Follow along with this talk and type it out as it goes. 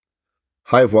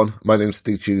Hi everyone, my name's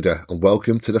Steve Tudor and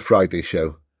welcome to the Friday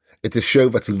Show. It's a show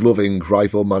that's loving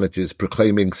rival managers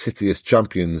proclaiming City as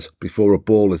champions before a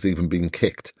ball has even been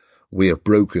kicked. We have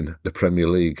broken the Premier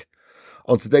League.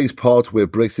 On today's pod, we're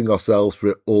bracing ourselves for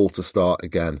it all to start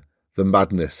again. The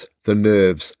madness, the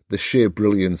nerves, the sheer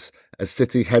brilliance as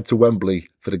City head to Wembley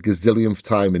for the gazillionth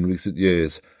time in recent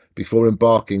years before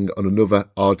embarking on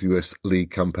another arduous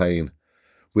league campaign.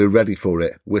 We're ready for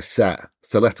it. We're set.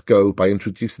 So let's go by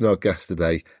introducing our guests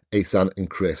today, Ahsan and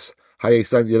Chris. Hi,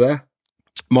 Ahsan, you there?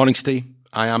 Morning, Steve.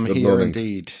 I am Good here morning.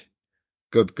 indeed.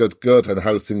 Good. And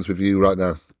how's things with you right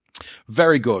now?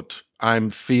 Very good.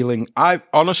 I'm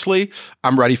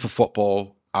ready for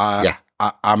football.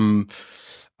 I'm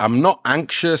not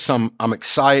anxious. I'm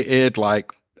excited.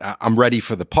 I'm ready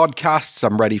for the podcasts.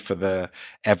 I'm ready for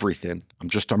everything.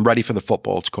 I'm ready for the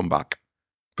football to come back.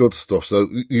 Good stuff. So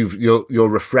you're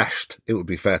refreshed, it would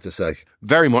be fair to say.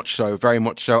 Very much so. Very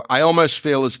much so. I almost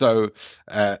feel as though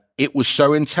it was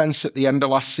so intense at the end of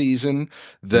last season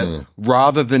that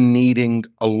rather than needing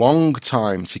a long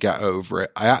time to get over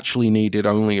it, I actually needed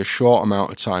only a short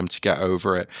amount of time to get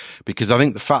over it, because I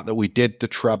think the fact that we did the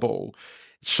treble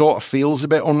sort of feels a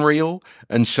bit unreal.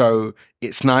 And so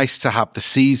it's nice to have the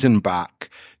season back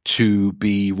to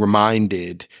be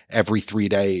reminded every 3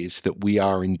 days that we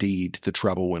are indeed the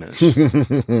treble winners.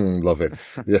 Love it.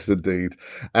 Yes, indeed.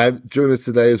 Joining us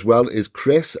today as well is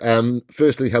Chris.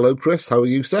 Firstly, hello, Chris. How are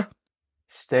you, sir?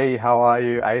 Steve, how are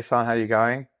you? Ahsan, how are you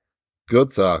going? Good,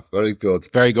 sir. Very good.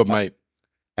 Very good, mate.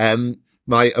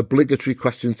 My obligatory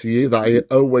question to you that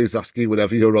I always ask you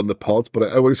whenever you're on the pod, but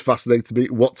it always fascinates me.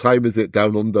 What time is it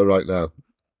down under right now?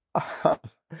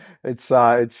 It's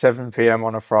 7 p.m.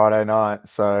 on a Friday night,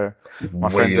 so my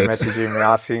friends are messaging me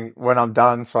asking when I'm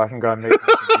done so I can go and meet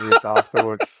my viewers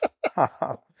afterwards.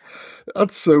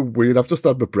 That's so weird. I've just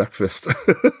had my breakfast.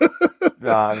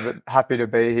 But happy to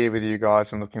be here with you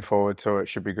guys and looking forward to it.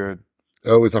 Should be good.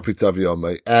 Always happy to have you on,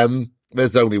 mate.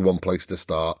 There's only one place to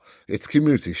start. It's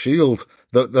Community Shield.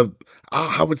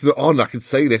 How it's on, I can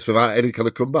say this without any kind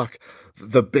of comeback.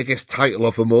 The biggest title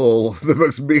of them all, the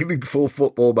most meaningful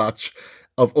football match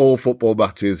of all football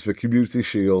matches for Community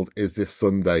Shield is this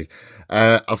Sunday.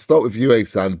 I'll start with you,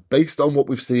 Ahsan. Based on what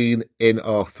we've seen in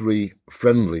our 3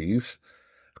 friendlies,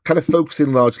 kind of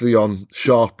focusing largely on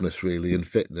sharpness, really, and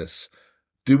fitness,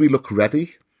 do we look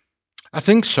ready? I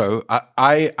think so.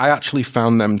 I actually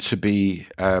found them to be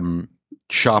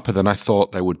sharper than I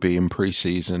thought they would be in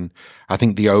pre-season. I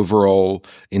think the overall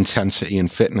intensity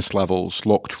and fitness levels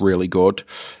looked really good.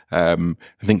 I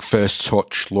think first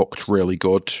touch looked really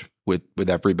good with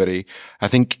everybody. I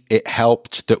think it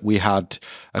helped that we had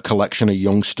a collection of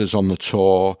youngsters on the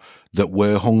tour that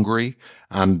were hungry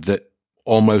and that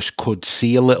almost could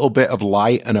see a little bit of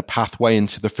light and a pathway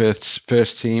into the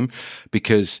first team,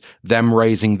 because them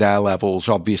raising their levels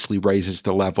obviously raises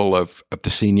the level of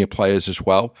the senior players as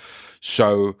well.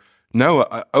 So no,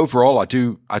 overall, I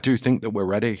do think that we're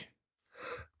ready.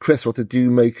 Chris, what did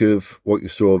you make of what you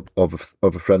saw of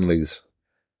the friendlies?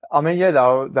 I mean, yeah,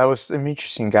 they were some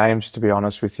interesting games, to be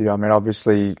honest with you. I mean,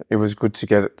 obviously, it was good to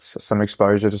get some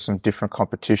exposure to some different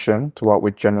competition to what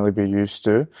we'd generally be used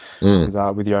to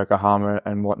with Yokohama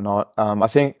and whatnot. I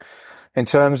think in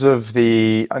terms of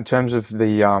the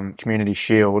Community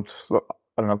Shield, look,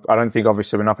 I don't think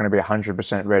obviously we're not going to be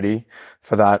 100% ready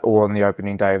for that all on the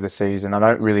opening day of the season. I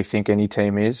don't really think any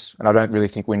team is, and I don't really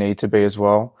think we need to be as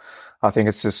well. I think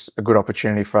it's just a good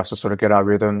opportunity for us to sort of get our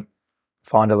rhythm,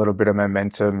 find a little bit of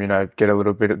momentum, get a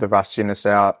little bit of the rustiness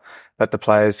out, let the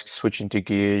players switch into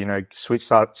gear,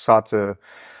 start to,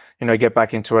 get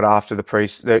back into it after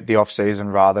the off season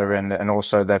rather. And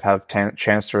also they've had a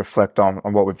chance to reflect on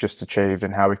what we've just achieved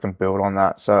and how we can build on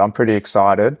that. So I'm pretty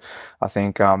excited. I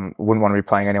think, wouldn't want to be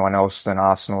playing anyone else than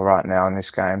Arsenal right now in this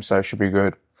game. So it should be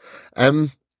good.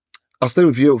 I'll stay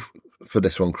with you for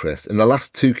this one, Chris. In the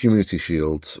last 2 Community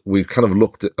Shields, we've kind of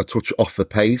looked at a touch off the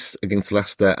pace against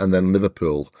Leicester and then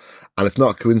Liverpool. And it's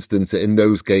not a coincidence that in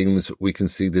those games we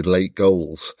conceded late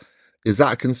goals. Is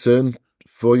that a concern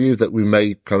for you that we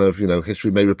may kind of,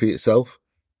 history may repeat itself?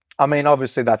 I mean,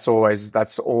 obviously that's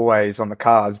always on the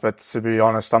cards, but to be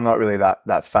honest, I'm not really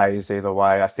that phased either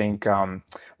way. I think,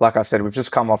 like I said, we've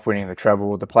just come off winning the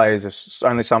treble.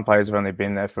 Only some players have only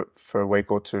been there for a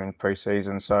week or 2 in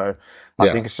pre-season. So I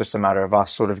think it's just a matter of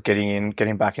us sort of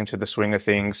getting back into the swing of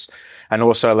things, and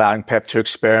also allowing Pep to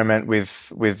experiment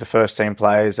with the first team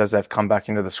players as they've come back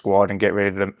into the squad and get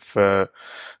ready for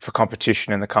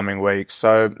competition in the coming weeks.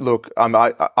 So look,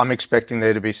 I'm expecting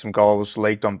there to be some goals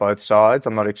leaked on both sides.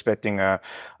 I'm not expecting a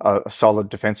solid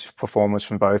defensive performance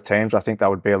from both teams. I think that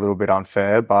would be a little bit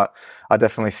unfair, but I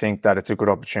definitely think that it's a good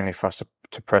opportunity for us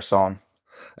to press on.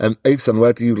 Ahsan,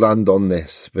 where do you land on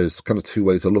this? There's kind of two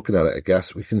ways of looking at it, I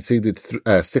guess. We conceded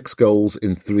 6 goals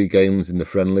in 3 games in the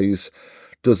friendlies.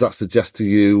 Does that suggest to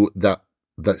you that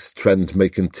this trend may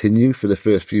continue for the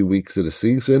first few weeks of the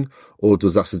season? Or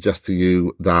does that suggest to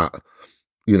you that,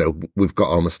 we've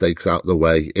got our mistakes out of the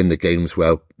way in the games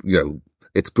where,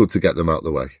 it's good to get them out of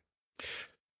the way?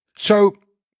 So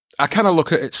I kind of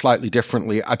look at it slightly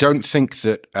differently. I don't think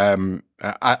that,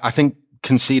 I think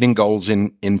conceding goals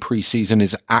in preseason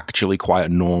is actually quite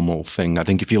a normal thing. I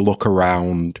think if you look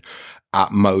around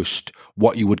at most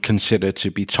what you would consider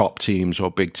to be top teams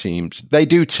or big teams, they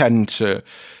do tend to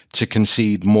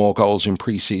concede more goals in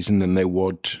preseason than they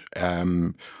would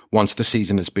once the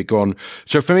season has begun.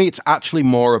 So for me, it's actually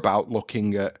more about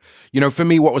looking at, for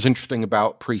me, what was interesting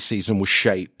about preseason was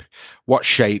shape. What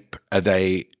shape are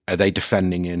they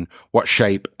defending in? What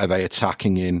shape are they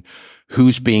attacking in?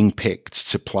 Who's being picked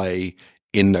to play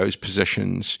in those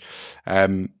positions?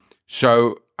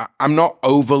 So I'm not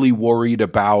overly worried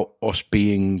about us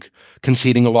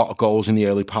conceding a lot of goals in the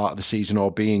early part of the season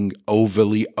or being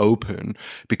overly open,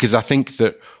 because I think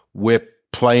that we're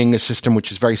playing a system which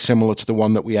is very similar to the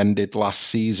one that we ended last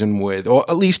season with, or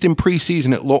at least in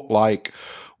preseason, it looked like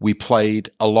we played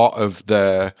a lot of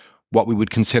what we would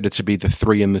consider to be the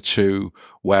 3 and the 2,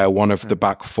 where one of the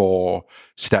back 4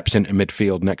 steps into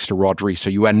midfield next to Rodri. So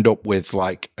you end up with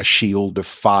like a shield of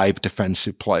 5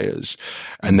 defensive players,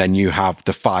 and then you have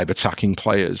the 5 attacking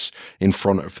players in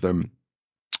front of them.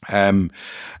 And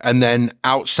then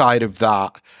outside of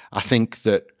that, I think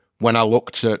that when I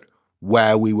looked at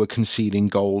where we were conceding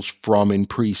goals from in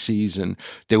preseason,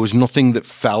 there was nothing that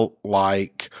felt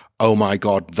like, oh my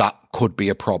God, that could be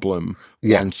a problem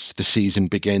once the season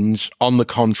begins. On the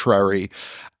contrary,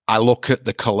 I look at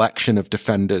the collection of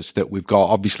defenders that we've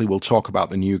got. Obviously, we'll talk about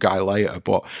the new guy later,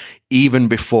 but even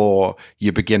before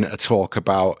you begin to talk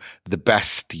about the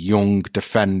best young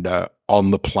defender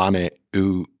on the planet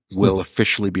who will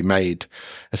officially be made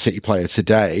a City player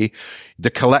today, the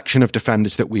collection of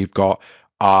defenders that we've got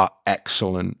are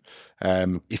excellent.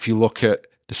 If you look at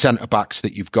the centre-backs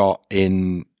that you've got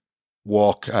in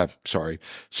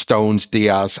Stones,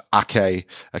 Diaz, Ake,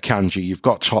 Akanji, you've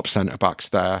got top centre-backs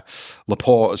there.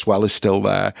 Laporte as well is still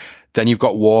there. Then you've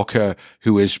got Walker,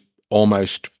 who is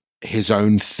almost his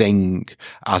own thing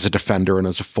as a defender and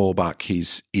as a fullback.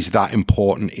 He's that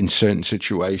important in certain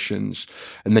situations.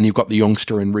 And then you've got the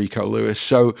youngster Enrico Lewis.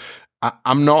 So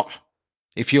I'm not,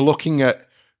 if you're looking at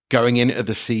going into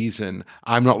the season,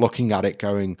 I'm not looking at it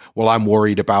going, well, I'm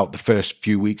worried about the first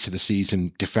few weeks of the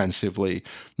season defensively.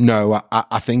 No,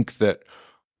 I think that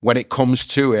when it comes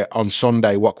to it on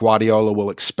Sunday, what Gvardiol will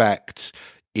expect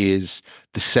is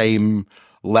the same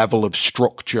level of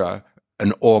structure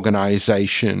and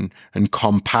organization and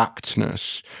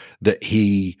compactness that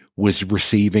he was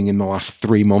receiving in the last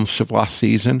 3 months of last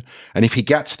season. And if he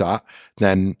gets that,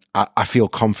 then I feel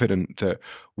confident that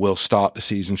we'll start the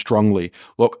season strongly.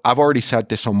 Look, I've already said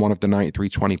this on one of the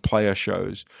 9320 player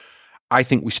shows. I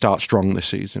think we start strong this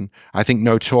season. I think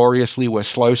notoriously we're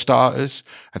slow starters.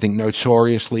 I think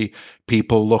notoriously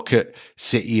people look at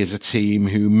City as a team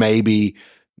who maybe,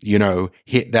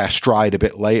 hit their stride a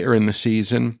bit later in the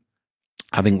season.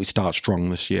 I think we start strong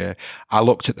this year. I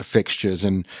looked at the fixtures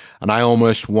and I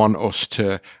almost want us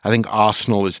to, I think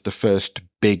Arsenal is the first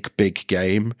big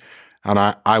game. And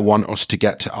I want us to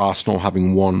get to Arsenal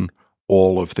having won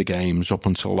all of the games up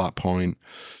until that point.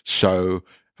 So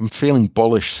I'm feeling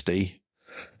bullish, Steve.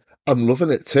 I'm loving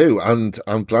it too. And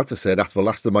I'm glad to say that's the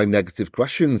last of my negative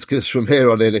questions, because from here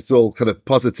on in, it's all kind of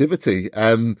positivity.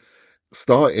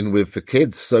 Starting with the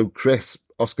kids. So Chris,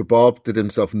 Oscar Bob did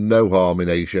himself no harm in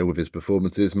Asia with his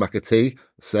performances. McAtee,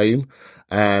 same.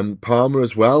 Palmer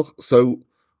as well. So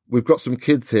we've got some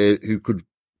kids here who could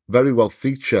very well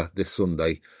feature this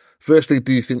Sunday. Firstly,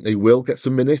 do you think they will get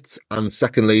some minutes? And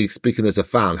secondly, speaking as a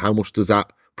fan, how much does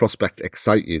that prospect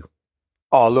excite you?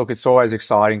 Oh, look, it's always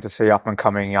exciting to see up and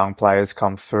coming young players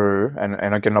come through and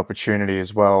get an opportunity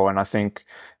as well. And I think,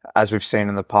 as we've seen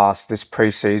in the past, this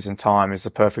pre-season time is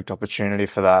the perfect opportunity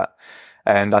for that.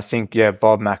 And I think,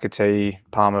 Bob, McAtee,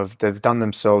 Palmer, they've done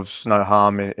themselves no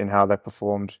harm in how they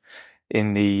performed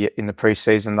in the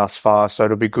pre-season thus far. So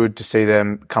it'll be good to see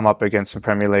them come up against some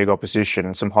Premier League opposition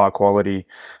and some high quality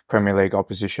Premier League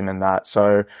opposition in that.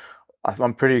 So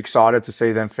I'm pretty excited to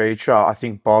see them feature. I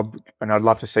think Bob, and I'd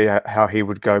love to see how he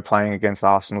would go playing against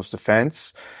Arsenal's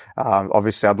defence.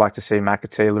 Obviously, I'd like to see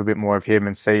McAtee, a little bit more of him,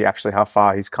 and see actually how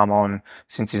far he's come on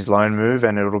since his loan move.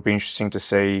 And it'll be interesting to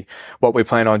see what we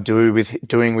plan on doing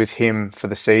with him for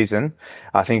the season.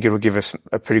 I think it'll give us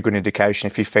a pretty good indication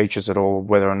if he features at all,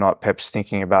 whether or not Pep's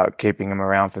thinking about keeping him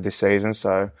around for this season.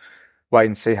 So wait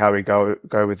and see how we go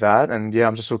with that. And yeah,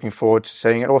 I'm just looking forward to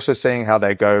seeing it. Also seeing how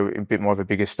they go in a bit more of a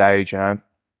bigger stage,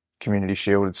 Community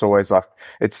Shield. It's always like,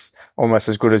 it's almost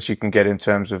as good as you can get in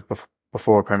terms of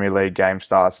before a Premier League game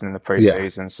starts and in the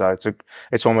preseason. So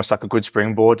it's almost like a good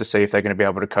springboard to see if they're going to be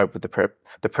able to cope with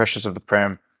the pressures of the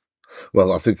Prem.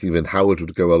 Well, I think even Howard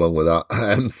would go along with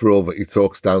that for all that he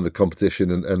talks down the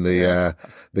competition and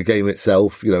the game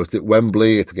itself. It's at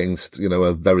Wembley. It's against,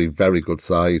 a very, very good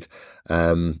side.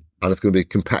 And it's going to be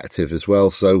competitive as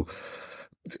well. So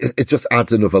it just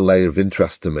adds another layer of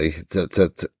interest to me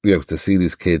to see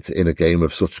these kids in a game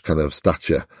of such kind of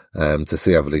stature, to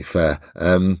see how they fare.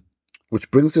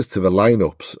 Which brings us to the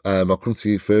lineups. I'll come to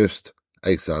you first,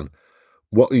 Ahsan.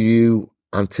 What are you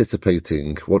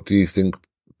anticipating? What do you think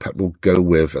Pep will go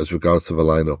with as regards to the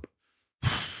lineup?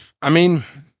 I mean,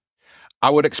 I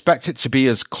would expect it to be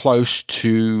as close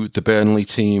to the Burnley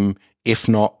team, if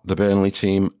not the Burnley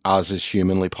team, as is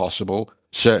humanly possible,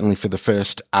 certainly for the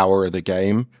first hour of the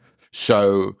game.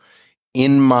 So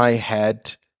in my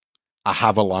head, I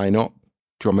have a lineup.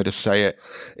 Do you want me to say it?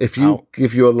 If you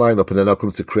give your lineup and then I'll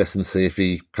come to Chris and see if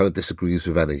he kind of disagrees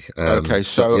with any. Okay,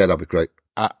 so yeah, that'd be great.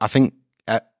 I think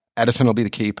Edison will be the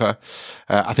keeper.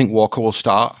 I think Walker will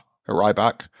start at right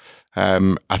back.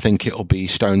 I think it'll be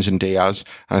Stones and Diaz,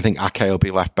 and I think Ake will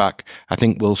be left back. I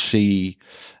think we'll see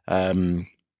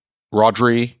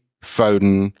Rodri,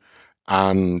 Foden,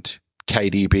 and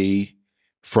KDB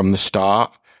from the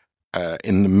start.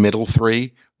 In the middle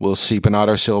three, we'll see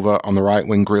Bernardo Silva on the right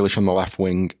wing, Grealish on the left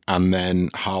wing, and then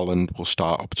Haaland will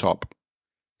start up top.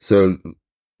 So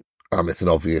it's an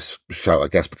obvious shout, I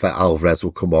guess, but that Alvarez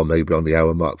will come on maybe on the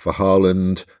hour mark for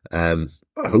Haaland.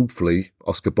 Hopefully,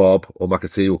 Oscar Bob or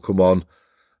McAtee will come on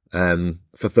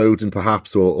for Foden,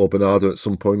 perhaps, or Bernardo at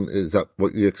some point. Is that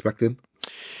what you're expecting?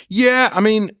 Yeah, I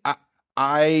mean,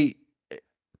 I'm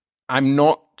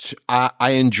not. I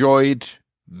enjoyed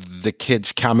the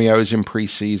kids' cameos in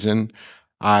pre-season.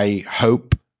 I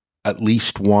hope at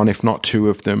least one, if not two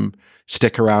of them,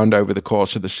 stick around over the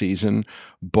course of the season,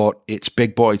 but it's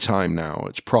big boy time now.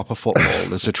 It's proper football.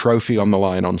 There's a trophy on the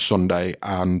line on Sunday,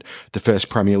 and the first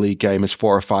Premier League game is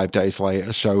 4 or 5 days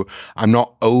later. So I'm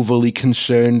not overly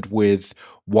concerned with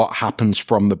what happens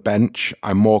from the bench.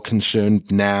 I'm more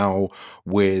concerned now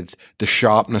with the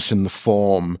sharpness and the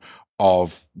form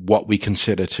of what we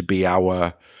consider to be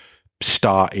our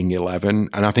starting 11.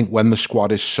 And I think when the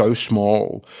squad is so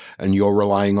small and you're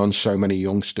relying on so many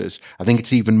youngsters, I think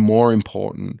it's even more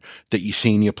important that your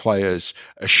senior players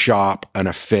are sharp and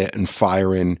are fit and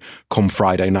firing come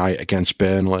Friday night against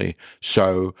Burnley.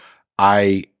 So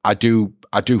I do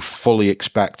fully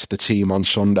expect the team on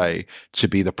Sunday to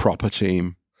be the proper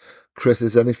team. Chris,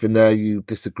 is anything there you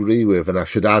disagree with? And I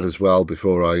should add as well,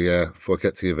 before I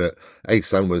get to you, that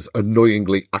Ahsan was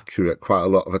annoyingly accurate quite a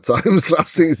lot of the times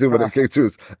last season when it came to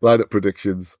his lineup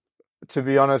predictions. To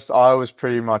be honest, I was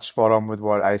pretty much spot on with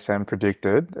what Ahsan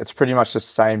predicted. It's pretty much the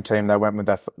same team that went with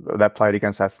that played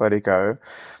against Atletico.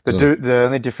 The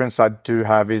only difference I do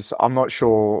have is I'm not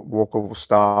sure Walker will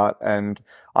start, and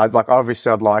I'd like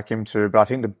him to, but I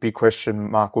think the big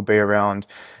question mark will be around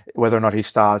whether or not he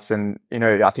starts. And,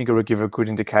 I think it would give a good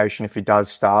indication if he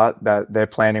does start that they're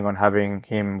planning on having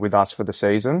him with us for the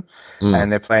season,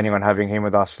 and they're planning on having him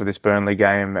with us for this Burnley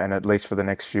game and at least for the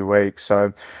next few weeks.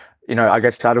 So, I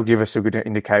guess that'll give us a good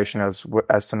indication as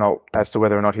to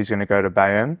whether or not he's going to go to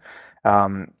Bayern.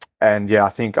 And yeah, I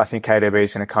think KDB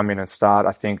is going to come in and start.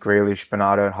 I think Grealish,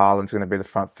 Bernardo, and Haaland's going to be the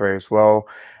front three as well.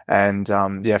 And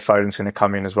Foden's going to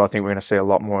come in as well. I think we're going to see a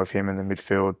lot more of him in the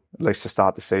midfield, at least to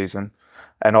start the season.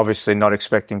 And obviously, not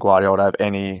expecting Gvardiol to have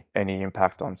any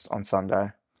impact on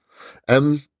Sunday.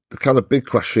 The kind of big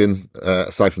question,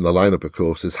 aside from the lineup, of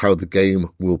course, is how the game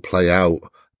will play out.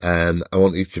 I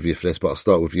want each of you for this, but I'll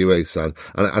start with you, Ahsan.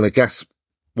 And I guess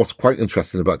what's quite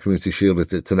interesting about Community Shield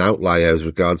is it's an outlier as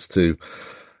regards to,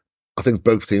 I think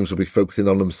both teams will be focusing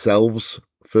on themselves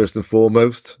first and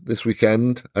foremost this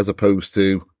weekend, as opposed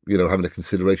to, having a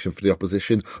consideration for the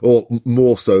opposition, or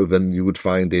more so than you would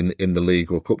find in the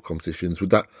league or cup competitions. Would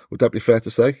that be fair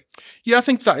to say? Yeah, I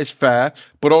think that is fair.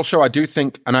 But also I do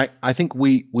think, and I think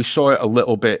we saw it a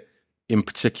little bit in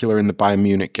particular in the Bayern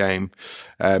Munich game,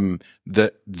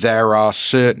 that there are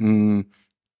certain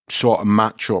sort of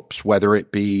matchups, whether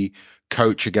it be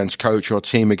coach against coach or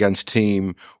team against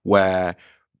team, where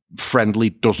friendly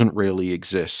doesn't really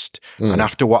exist. And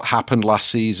after what happened last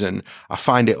season, I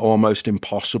find it almost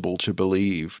impossible to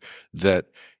believe that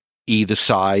either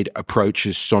side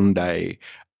approaches Sunday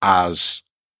as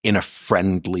in a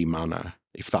friendly manner,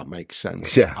 if that makes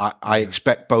sense. Yeah. I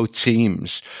expect both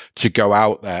teams to go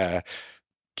out there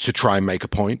to try and make a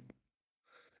point.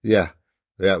 Yeah.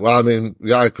 Yeah, well, I mean,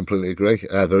 yeah, I completely agree.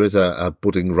 There is a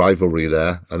budding rivalry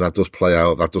there, and that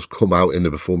does come out in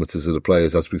the performances of the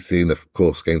players, as we've seen, of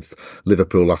course, against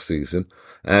Liverpool last season.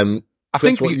 I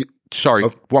Chris, think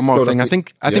one more thing. I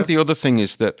think the other thing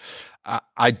is that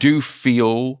I do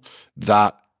feel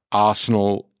that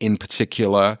Arsenal in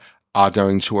particular are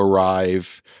going to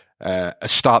arrive,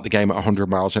 start the game at 100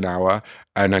 miles an hour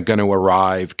and are going to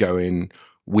arrive going,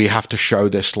 we have to show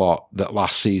this lot that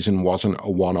last season wasn't a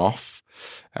one-off.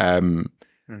 And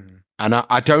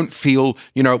I don't feel,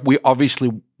 we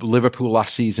obviously, Liverpool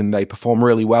last season, they perform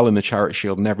really well in the Charity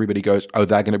Shield and everybody goes, oh,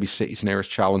 they're going to be City's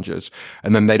nearest challengers.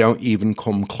 And then they don't even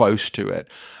come close to it.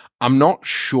 I'm not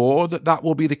sure that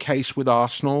will be the case with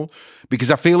Arsenal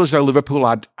because I feel as though Liverpool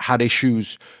had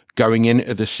issues going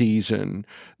into the season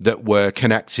that were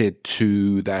connected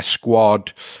to their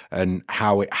squad and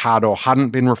how it had or hadn't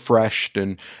been refreshed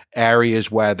and areas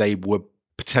where they were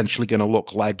potentially going to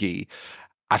look leggy.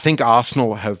 I think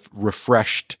Arsenal have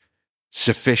refreshed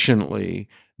sufficiently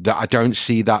that I don't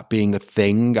see that being a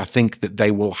thing. I think that they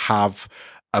will have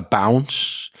a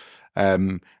bounce.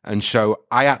 And so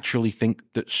I actually think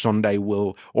that Sunday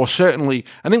will, or certainly,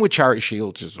 I think with Charity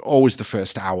Shields, it's always the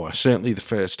first hour, certainly the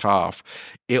first half.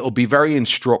 It'll be very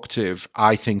instructive,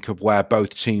 I think, of where both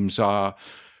teams are,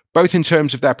 both in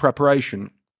terms of their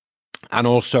preparation and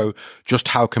also just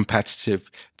how competitive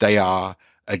they are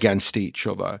against each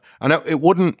other. And it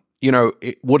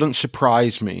wouldn't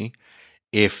surprise me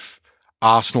if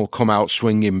Arsenal come out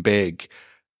swinging big,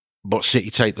 but City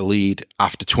take the lead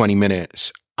after 20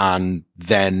 minutes and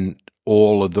then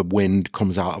all of the wind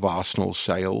comes out of Arsenal's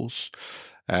sails.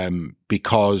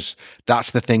 Because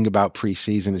that's the thing about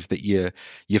pre-season is that your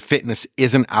fitness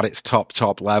isn't at its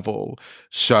top level.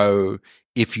 So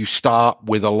if you start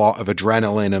with a lot of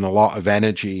adrenaline and a lot of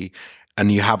energy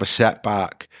and you have a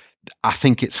setback, I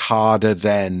think it's harder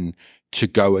then to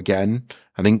go again.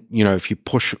 I think, if you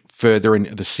push further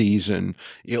into the season,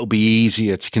 it'll be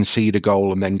easier to concede a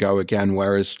goal and then go again.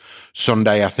 Whereas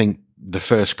Sunday, I think the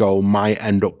first goal might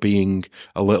end up being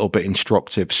a little bit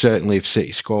instructive, certainly if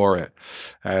City score it.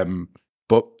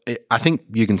 But I think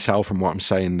you can tell from what I'm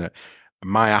saying that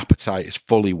my appetite is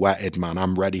fully whetted, man.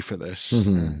 I'm ready for this.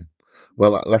 Mm-hmm.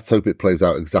 Well, let's hope it plays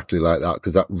out exactly like that,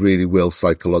 because that really will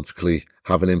psychologically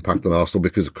have an impact on Arsenal,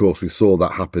 because, of course, we saw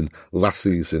that happen last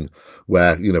season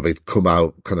where, they'd come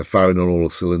out kind of firing on all the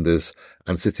cylinders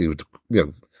and City would,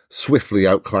 swiftly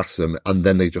outclass them, and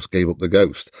then they just gave up the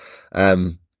ghost.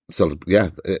 So, yeah,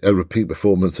 a repeat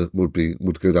performance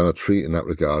would go down a treat in that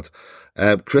regard.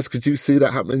 Chris, could you see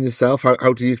that happening yourself? How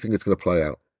do you think it's going to play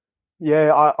out?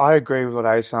 Yeah, I agree with what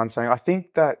Ahsan's saying. I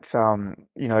think that,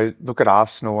 look at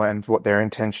Arsenal and what their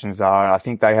intentions are. I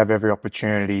think they have every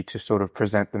opportunity to sort of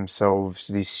present themselves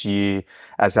this year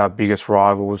as our biggest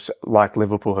rivals, like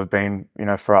Liverpool have been,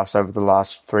 for us over the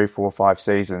last 3, 4, 5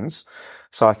 seasons.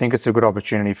 So I think it's a good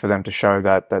opportunity for them to show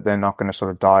that they're not going to sort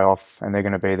of die off and they're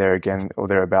going to be there again or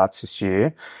thereabouts this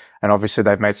year. And obviously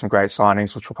they've made some great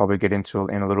signings, which we'll probably get into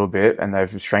in a little bit, and they've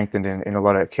strengthened in a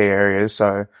lot of key areas.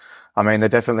 So, I mean, they're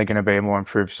definitely going to be a more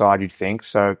improved side, you'd think.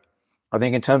 So I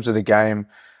think in terms of the game,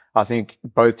 I think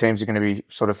both teams are going to be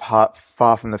sort of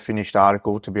far from the finished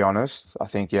article, to be honest. I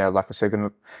think, yeah, like I said,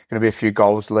 going to be a few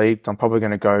goals leaked. I'm probably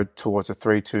going to go towards a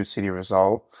 3-2 City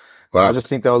result. Wow. I just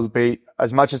think there'll be,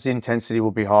 as much as the intensity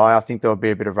will be high, I think there'll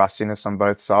be a bit of rustiness on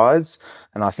both sides.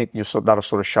 And I think that'll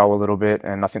sort of show a little bit.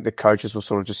 And I think the coaches will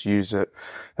sort of just use it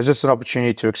as just an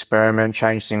opportunity to experiment,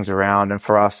 change things around. And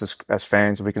for us as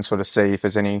fans, we can sort of see if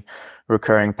there's any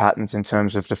recurring patterns in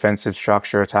terms of defensive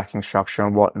structure, attacking structure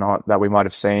and whatnot that we might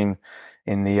have seen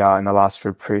in the last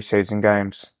few pre-season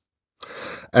games.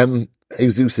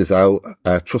 Jesus is out.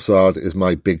 Trossard is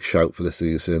my big shout for the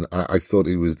season. I thought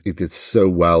he did so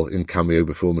well in cameo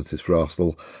performances for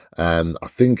Arsenal. I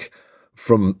think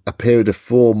from a period of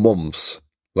 4 months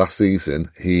last season,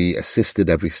 he assisted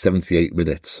every 78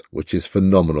 minutes, which is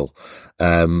phenomenal.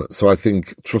 So I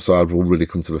think Trossard will really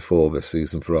come to the fore this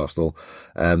season for Arsenal.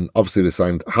 Obviously they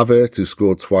signed Havertz, who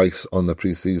scored twice on the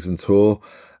pre-season tour.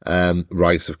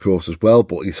 Rice, of course, as well,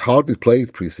 but he's hardly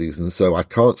played pre-season, so I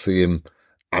can't see him.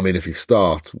 I mean, if he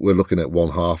starts, we're looking at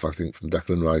one half, I think, from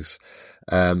Declan Rice,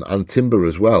 and Timber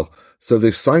as well. So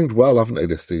they've signed well, haven't they,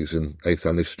 this season,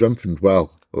 Ahsan? They've strengthened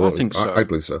well. I think so. I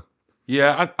believe so.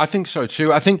 Yeah, I think so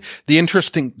too. I think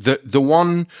the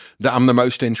one that I'm the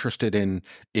most interested in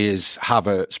is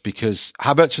Havertz, because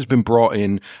Havertz has been brought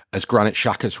in as Granit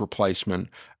Xhaka's replacement,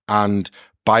 and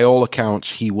by all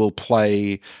accounts, he will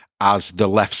play as the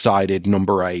left-sided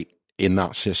number 8 in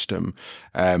that system,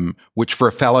 which for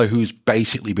a fellow who's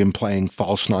basically been playing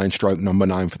false nine stroke number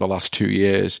 9 for the last 2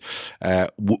 years,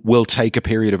 will take a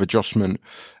period of adjustment.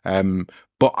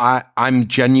 But I'm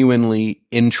genuinely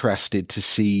interested to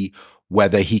see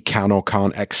whether he can or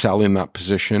can't excel in that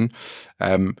position.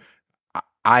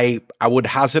 I would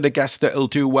hazard a guess that he'll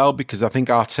do well, because I think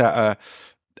Arteta,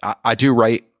 I do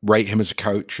rate him as a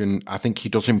coach, and I think he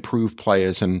does improve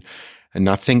players, and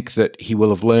I think that he will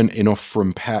have learned enough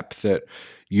from Pep that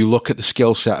you look at the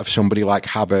skill set of somebody like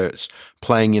Havertz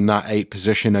playing in that 8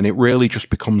 position, and it really just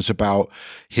becomes about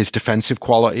his defensive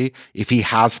quality. If he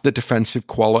has the defensive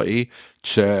quality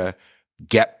to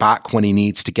get back when he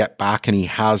needs to get back, and he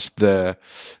has the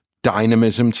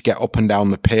dynamism to get up and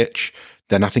down the pitch,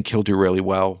 then I think he'll do really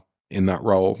well in that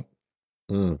role.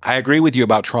 I agree with you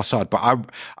about Trossard, but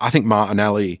I think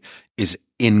Martinelli is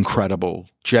incredible.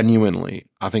 Genuinely,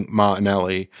 I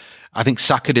think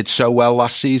Saka did so well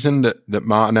last season that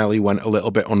Martinelli went a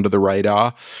little bit under the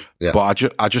radar. Yeah. But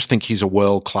I just think he's a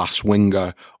world-class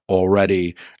winger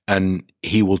already, and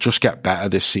he will just get better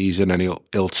this season, and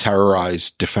he'll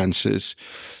terrorize defenses.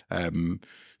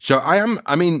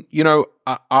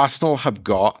 Arsenal have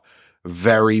got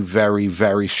very, very,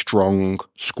 very strong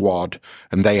squad,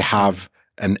 and they have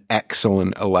an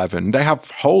excellent 11. They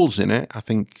have holes in it. I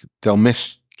think they'll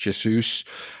miss Jesus.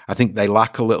 I think they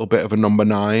lack a little bit of a number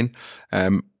 9.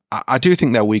 I do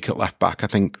think they're weak at left back. I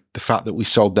think the fact that we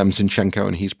sold them Zinchenko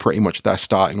and he's pretty much their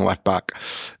starting left back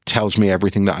tells me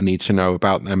everything that I need to know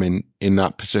about them in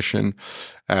that position.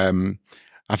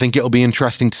 I think it'll be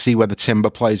interesting to see whether Timber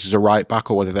plays as a right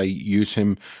back or whether they use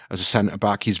him as a centre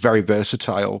back. He's very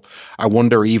versatile. I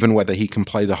wonder even whether he can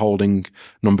play the holding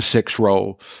number 6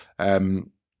 role.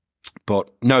 But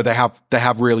no, they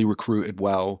have really recruited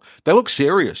well. They look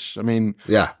serious. I mean,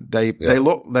 they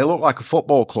look like a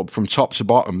football club from top to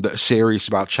bottom that are serious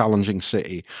about challenging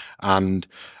City. And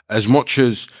as much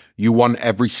as you want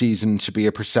every season to be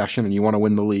a procession and you want to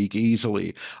win the league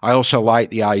easily, I also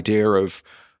like the idea of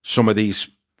some of these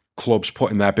clubs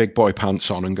putting their big boy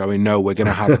pants on and going, no, we're going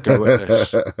to have a go at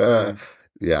this.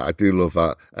 Yeah, I do love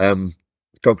that.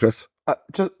 Go on, Chris.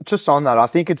 Just on that, I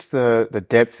think it's the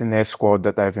depth in their squad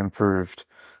that they've improved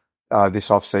this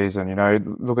off-season. You know,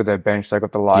 look at their bench. They've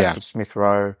got the likes of Smith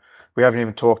Rowe. We haven't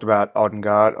even talked about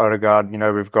Odegaard. You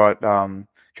know, we've got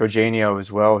Jorginho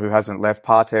as well, who hasn't left.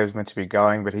 Partey was meant to be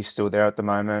going, but he's still there at the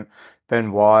moment.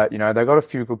 Ben White, you know, they've got a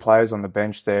few good players on the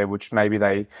bench there, which maybe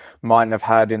they mightn't have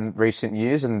had in recent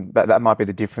years, and that might be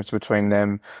the difference between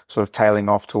them sort of tailing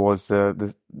off towards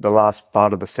the last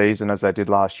part of the season as they did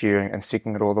last year and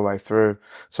sticking it all the way through.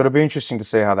 So it'll be interesting to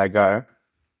see how they go.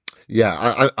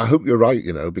 Yeah, I hope you're right,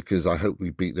 you know, because I hope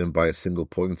we beat them by a single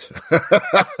point.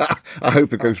 I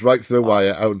hope it goes right to the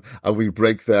wire and we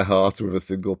break their heart with a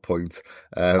single point.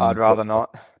 I'd rather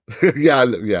not. Yeah,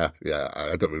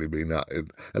 I don't really mean that.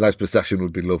 A nice procession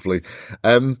would be lovely.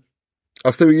 I'll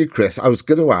stay with you, Chris. I was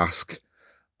going to ask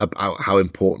about how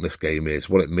important this game is,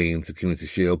 what it means to Community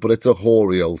Shield, but it's a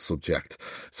hoary old subject.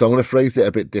 So I'm going to phrase it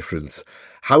a bit different.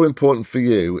 How important for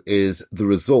you is the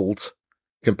result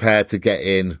compared to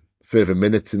getting further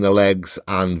minutes in the legs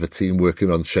and the team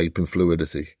working on shape and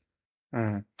fluidity?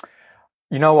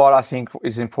 You know what I think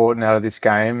is important out of this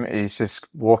game is just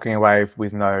walking away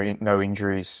with no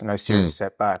injuries, no serious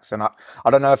setbacks. And I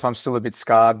don't know if I'm still a bit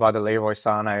scarred by the Leroy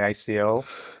Sané ACL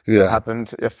that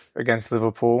happened against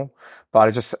Liverpool,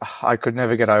 but I could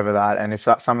never get over that. And if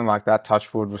something like that,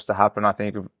 touch wood, was to happen, I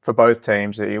think for both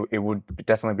teams, it would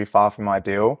definitely be far from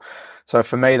ideal. So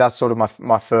for me, that's sort of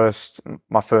my first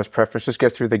preference. Just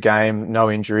get through the game, no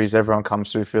injuries, everyone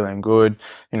comes through feeling good,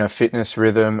 you know, fitness,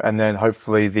 rhythm, and then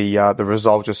hopefully the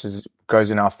result just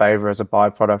goes in our favour as a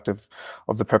byproduct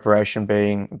of the preparation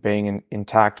being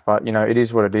intact. But you know, it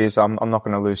is what it is. I'm not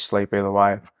going to lose sleep either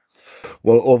way.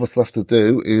 Well, all that's left to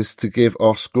do is to give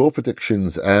our score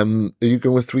predictions. Are you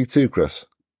going with 3-2, Chris?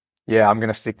 Yeah, I'm going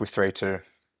to stick with 3-2.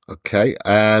 Okay.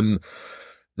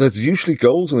 There's usually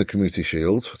goals in the Community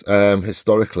Shield,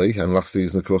 historically, and last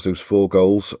season, of course, it was 4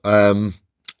 goals. I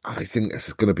think this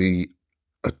is going to be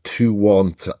a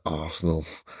 2-1 to Arsenal.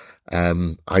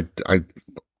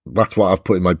 That's what I've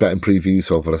put in my betting preview,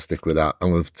 so I'm going to stick with that.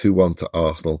 I'm with 2-1 to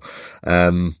Arsenal.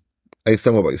 Ahsan,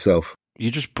 what about yourself? You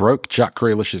just broke Jack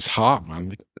Grealish's heart, man.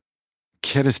 The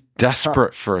kid is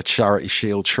desperate for a Charity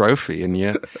Shield trophy, and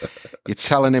you're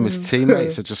telling him his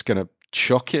teammates are just going to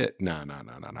chuck it. No.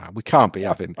 We can't be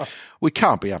having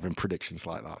predictions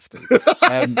like that, Steve.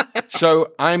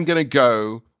 So I'm going to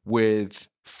go with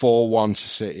 4-1 to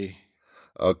City.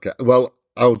 Okay. Well,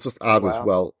 I'll just add as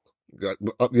well.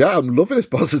 Yeah, I'm loving his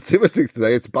positivity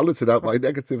today. It's balancing out my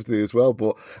negativity as well.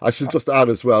 But I should just add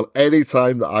as well, any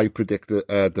time that I predict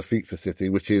a defeat for City,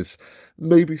 which is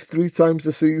maybe 3 times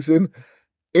a season,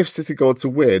 if City go on to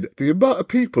win, the amount of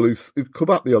people who come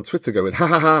at me on Twitter going, ha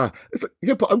ha ha, it's like,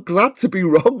 yeah, but I'm glad to be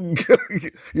wrong.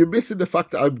 You're missing the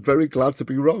fact that I'm very glad to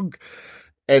be wrong.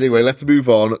 Anyway, let's move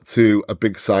on to a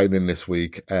big signing this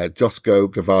week. Josko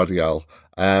Gvardiol.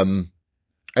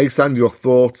 Ahsan, your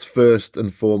thoughts first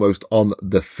and foremost on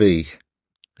the fee.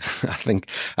 I think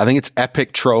it's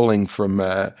epic trolling from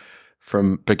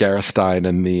Begiristain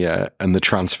and the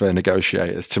transfer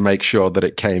negotiators to make sure that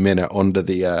it came in at under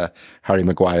the Harry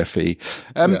Maguire fee.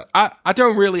 I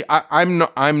don't really.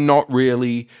 I'm not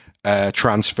really a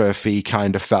transfer fee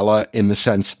kind of fella, in the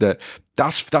sense that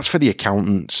that's for the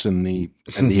accountants and the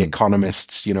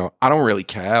economists. You know, I don't really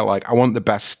care. Like, I want the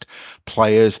best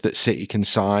players that City can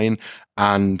sign.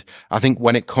 And I think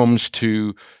when it comes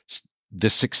to the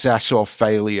success or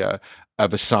failure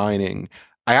of a signing,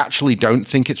 I actually don't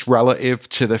think it's relative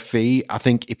to the fee. I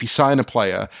think if you sign a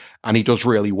player and he does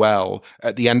really well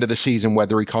at the end of the season,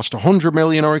 whether he cost 100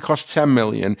 million or he cost 10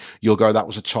 million, you'll go, that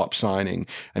was a top signing.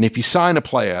 And if you sign a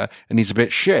player and he's a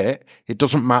bit shit, it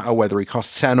doesn't matter whether he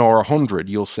costs 10 or 100,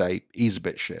 you'll say he's a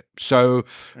bit shit. So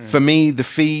for me, the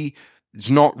fee is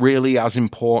not really as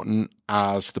important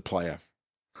as the player.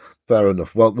 Fair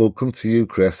enough. Well, we'll come to you,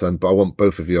 Chris, but I want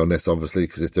both of you on this, obviously,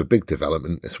 because it's a big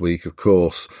development this week, of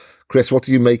course. Chris, what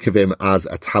do you make of him as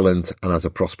a talent and as a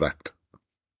prospect?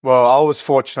 Well, I was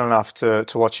fortunate enough to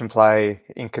watch him play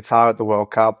in Qatar at the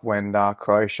World Cup when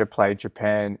Croatia played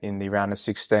Japan in the round of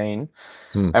 16.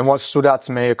 And what stood out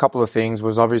to me, a couple of things,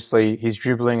 was obviously his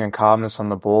dribbling and calmness on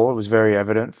the ball. It was very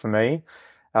evident for me.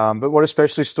 But what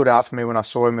especially stood out for me when I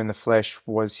saw him in the flesh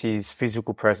was his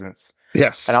physical presence.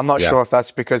 Yes. And I'm not sure if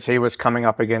that's because he was coming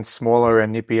up against smaller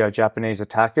and nippier Japanese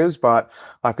attackers, but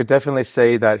I could definitely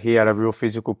see that he had a real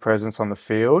physical presence on the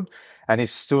field. And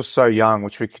he's still so young,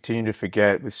 which we continue to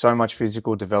forget, with so much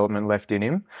physical development left in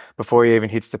him before he even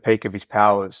hits the peak of his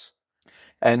powers.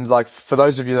 And like, for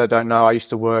those of you that don't know, I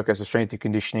used to work as a strength and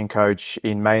conditioning coach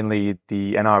in mainly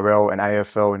the NRL and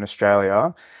AFL in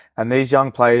Australia. And these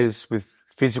young players with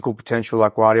physical potential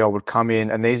like Gvardiol would come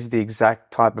in, and these are the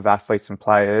exact type of athletes and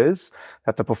players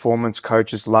that the performance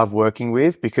coaches love working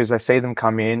with, because they see them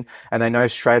come in and they know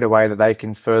straight away that they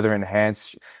can further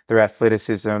enhance their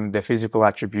athleticism, their physical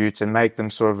attributes, and make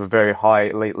them sort of a very high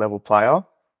elite level player.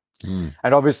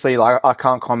 And obviously, like, I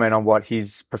can't comment on what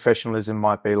his professionalism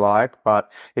might be like,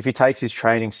 but if he takes his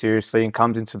training seriously and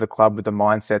comes into the club with the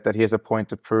mindset that he has a point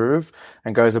to prove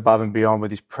and goes above and beyond with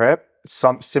his prep,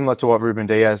 similar to what Ruben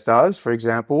Diaz does, for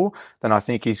example, then I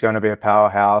think he's going to be a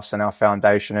powerhouse and our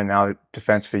foundation and our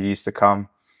defence for years to come.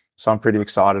 So I'm pretty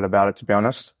excited about it, to be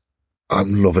honest.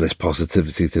 I'm loving his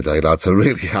positivity today, lads. I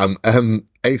really am.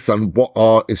 Ahsan, what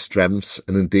are his strengths?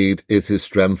 And indeed, is his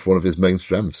strength one of his main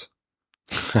strengths?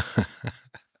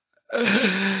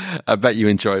 I bet you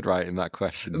enjoyed writing that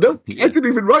question. No, I didn't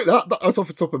even write that. That was off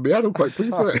the top of my head. I'm quite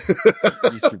pleased with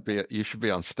it. You should be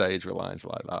on stage with lines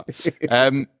like that.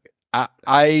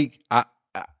 I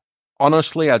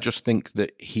honestly, I just think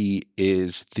that he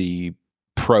is the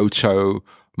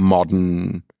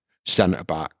proto-modern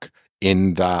centre-back,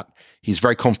 in that he's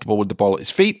very comfortable with the ball at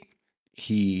his feet.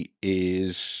 He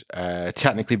is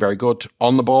technically very good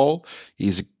on the ball.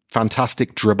 He's a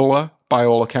fantastic dribbler by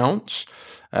all accounts.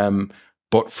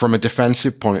 But from a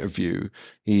defensive point of view,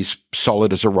 he's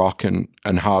solid as a rock and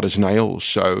hard as nails.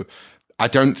 So I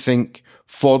don't think,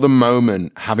 for the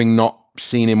moment, having not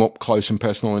seen him up close and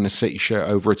personal in a City shirt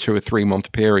over a 2 or 3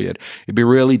 month period, it'd be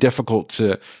really difficult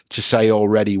to say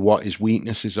already what his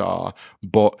weaknesses are.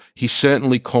 But he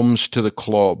certainly comes to the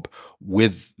club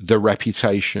with the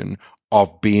reputation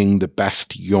of being the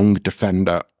best young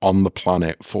defender on the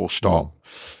planet, full stop.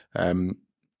 And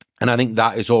I think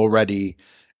that is already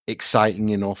exciting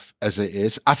enough as it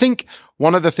is. I think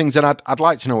one of the things that I'd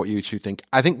like to know what you two think.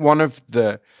 I think one of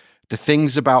the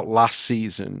things about last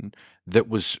season that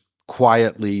was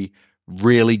quietly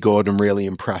really good and really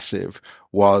impressive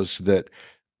was that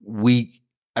we,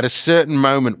 at a certain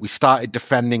moment, we started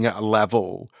defending at a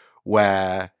level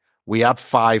where we had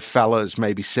 5 fellas,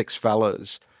 maybe 6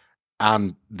 fellas,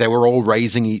 and they were all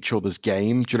raising each other's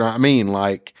game. Do you know what I mean?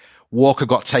 Like, Walker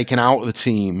got taken out of the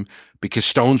team because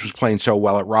Stones was playing so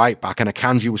well at right back and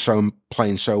Akanji was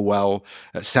playing so well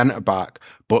at centre back.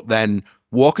 But then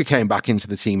Walker came back into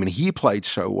the team and he played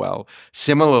so well.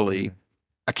 Similarly,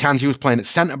 Akanji was playing at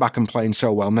centre back and playing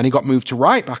so well. And then he got moved to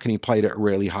right back and he played at a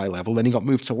really high level. Then he got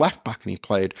moved to left back and he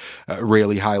played at a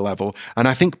really high level. And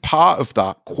I think part of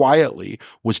that quietly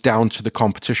was down to the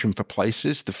competition for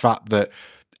places. The fact that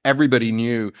everybody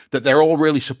knew that they're all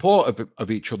really supportive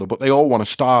of each other, but they all want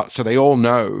to start. So they all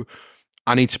know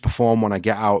I need to perform when I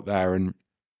get out there. And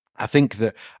I think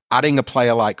that adding a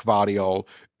player like Gvardiol,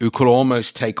 who could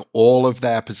almost take all of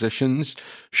their positions,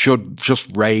 should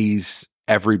just raise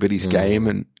everybody's game.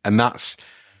 And that's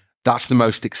the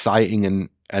most exciting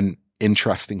and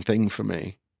interesting thing for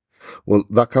me. Well,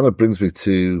 that kind of brings me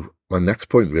to my next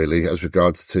point, really, as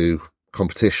regards to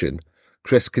competition.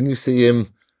 Chris, can you see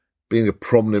him being a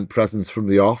prominent presence from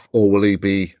the off, or will he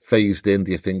be phased in,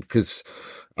 do you think? Because,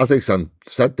 as Ahsan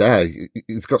said there,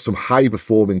 he's got some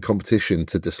high-performing competition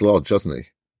to dislodge, hasn't he?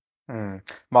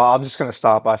 Well, I'm just going to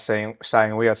start by saying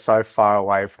we are so far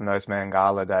away from those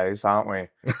Mangala days, aren't we?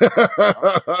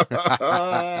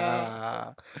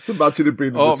 Just imagine him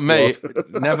being in the squad. Mate,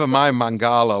 never mind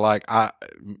Mangala. Like,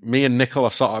 me and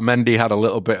Nicola Mendy had a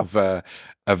little bit of a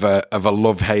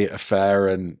love-hate affair,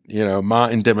 and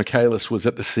Martin Demichelis was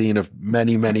at the scene of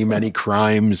many, many, many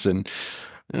crimes, and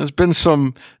there's been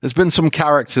some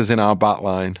characters in our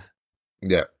backline.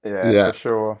 Yeah,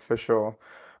 for sure.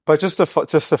 But just to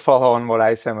follow on what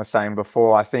Ahsan was saying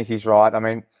before, I think he's right. I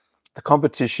mean, the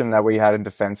competition that we had in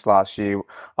defence last year,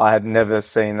 I had never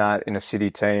seen that in a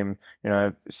City team,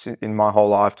 in my whole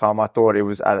lifetime. I thought it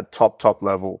was at a top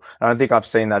level. I don't think I've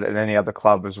seen that at any other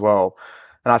club as well.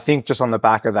 And I think just on the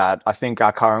back of that, I think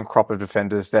our current crop of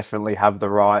defenders definitely have the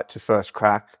right to first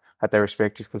crack at their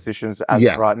respective positions as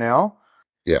of right now.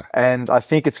 Yeah. And I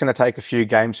think it's going to take a few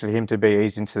games for him to be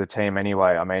eased into the team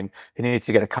anyway. I mean, he needs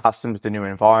to get accustomed to the new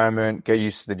environment, get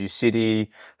used to the new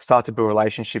city, start to build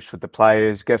relationships with the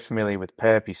players, get familiar with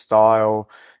Pep, his style.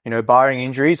 Barring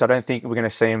injuries, I don't think we're going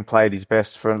to see him play at his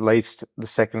best for at least the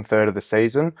second third of the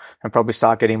season, and probably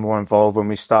start getting more involved when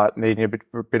we start needing a bit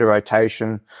of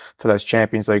rotation for those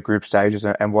Champions League group stages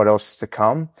and what else is to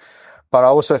come. But I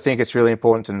also think it's really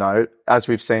important to note, as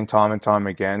we've seen time and time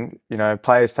again,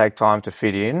 players take time to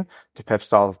fit in to Pep's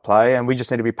style of play, and we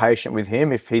just need to be patient with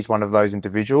him if he's one of those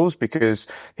individuals, because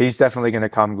he's definitely going to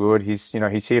come good. He's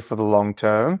here for the long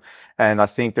term. And I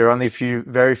think there are only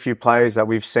very few players that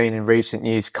we've seen in recent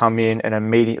years come in and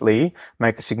immediately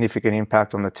make a significant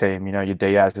impact on the team. Your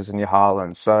Diaz's and your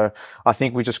Haalands. So I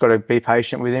think we just got to be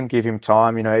patient with him, give him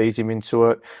time, ease him into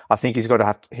it. I think he's going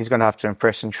to have to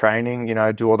impress in training,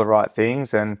 do all the right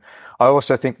things. And I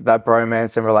also think that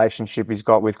bromance and relationship he's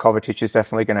got with Kovacic is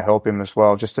definitely going to help him as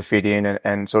well, just to fit in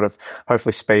and sort of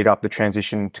hopefully speed up the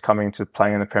transition to coming to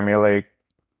playing in the Premier League.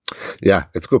 Yeah,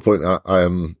 it's a good point.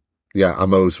 I'm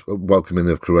always welcoming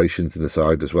the Croatians in the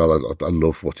side as well. I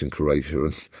love watching Croatia,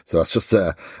 and so that's just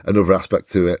another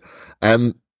aspect to it.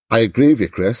 I agree with you,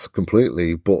 Chris,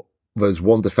 completely, but there's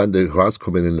one defender who has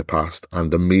come in the past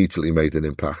and immediately made an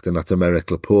impact, and that's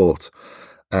Aymeric Laporte.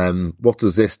 What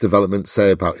does this development say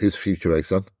about his future,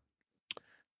 Ahsan?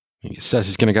 He says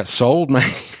he's going to get sold,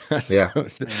 mate. Yeah.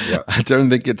 I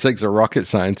don't think it takes a rocket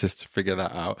scientist to figure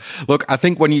that out. Look, I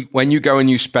think when you go and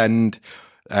you spend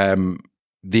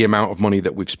the amount of money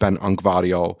that we've spent on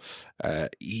Gvardiol,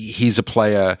 he's a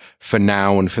player for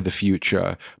now and for the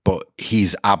future, but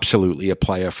he's absolutely a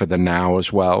player for the now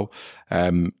as well.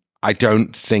 I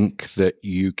don't think that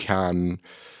you can...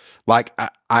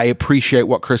 I appreciate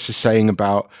what Chris is saying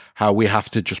about how we have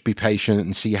to just be patient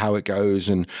and see how it goes,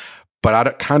 but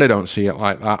I kind of don't see it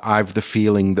like that. I have the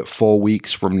feeling that 4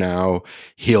 weeks from now,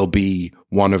 he'll be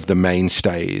one of the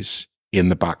mainstays in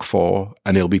the back four,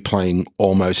 and he'll be playing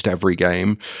almost every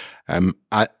game.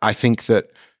 I think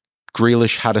that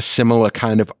Grealish had a similar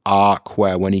kind of arc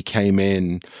where when he came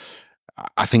in,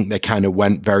 I think they kind of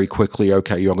went very quickly,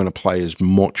 okay, you're going to play as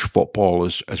much football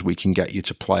as we can get you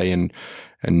to play, and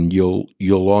you'll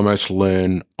almost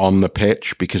learn on the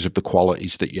pitch because of the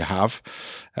qualities that you have.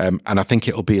 And I think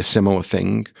it'll be a similar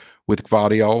thing with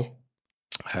Gvardiol.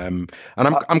 And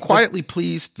I'm quietly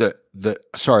pleased that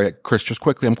sorry, Chris, just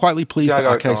quickly, I'm quietly pleased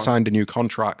that Ake signed a new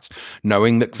contract,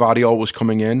 knowing that Gvardiol was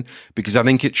coming in, because I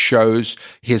think it shows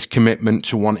his commitment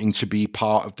to wanting to be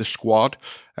part of the squad,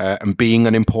 and being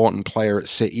an important player at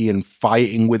City and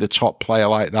fighting with a top player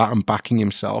like that and backing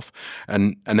himself.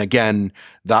 And again,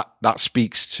 that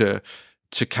speaks to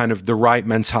kind of the right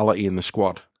mentality in the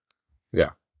squad. Yeah.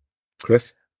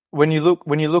 Chris? When you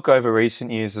look over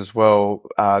recent years as well,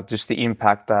 just the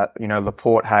impact that,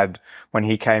 Laporte had when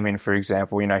he came in, for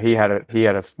example, he had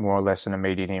a more or less an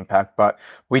immediate impact, but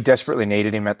we desperately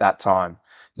needed him at that time,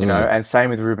 and same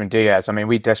with Ruben Diaz. I mean,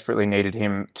 we desperately needed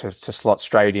him to slot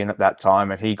straight in at that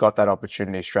time, and he got that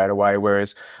opportunity straight away.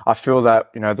 Whereas I feel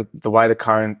that, the way the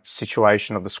current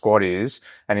situation of the squad is,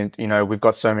 and we've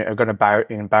got an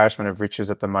embarrassment of riches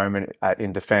at the moment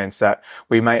in defence, that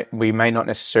we may not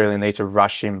necessarily need to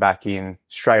rush him back in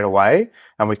straight away,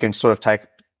 and we can sort of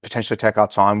potentially take our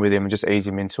time with him and just ease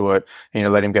him into it,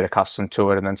 let him get accustomed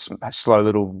to it, and then slow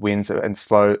little wins and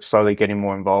slowly get him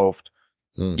more involved.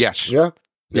 Yes.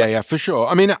 Yeah, for sure.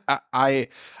 I mean, I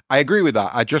agree with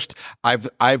that.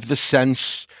 I've the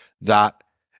sense that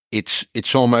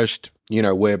it's almost,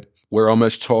 we're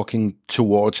almost talking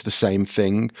towards the same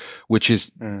thing, which is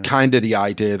kind of the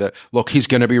idea that, look, he's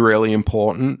going to be really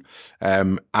important.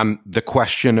 And the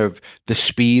question of the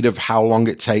speed of how long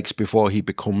it takes before he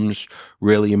becomes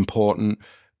really important,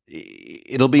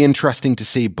 it'll be interesting to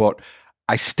see, but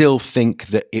I still think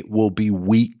that it will be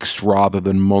weeks rather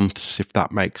than months, if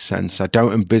that makes sense. I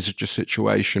don't envisage a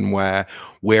situation where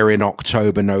we're in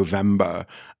October, November,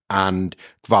 and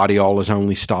Gvardiol has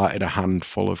only started a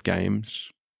handful of games.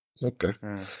 Okay.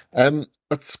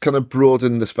 Let's kind of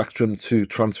broaden the spectrum to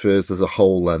transfers as a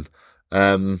whole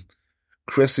then.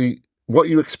 Chrissy, what are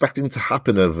you expecting to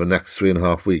happen over the next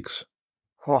 3.5 weeks?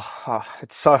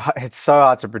 It's so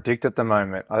hard to predict at the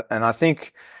moment. And I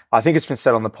think it's been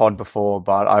said on the pod before,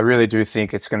 but I really do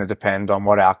think it's going to depend on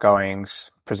what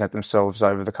outgoings present themselves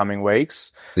over the coming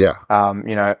weeks. Yeah.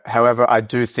 However, I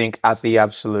do think at the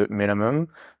absolute minimum,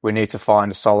 we need to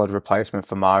find a solid replacement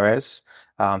for Mahrez.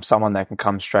 Someone that can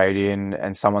come straight in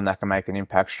and someone that can make an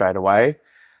impact straight away.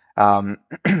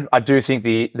 I do think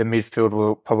the midfield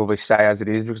will probably stay as it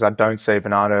is because I don't see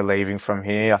Bernardo leaving from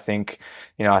here. I think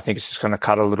it's just going to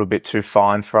cut a little bit too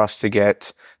fine for us to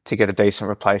get a decent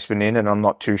replacement in, and I'm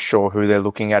not too sure who they're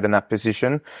looking at in that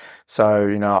position.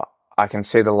 So, I can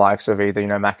see the likes of either,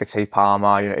 McAtee,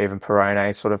 Palmer, even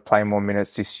Perrone sort of play more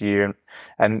minutes this year.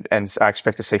 And I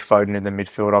expect to see Foden in the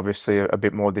midfield, obviously, a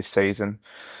bit more this season.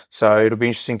 So it'll be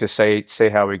interesting to see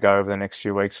how we go over the next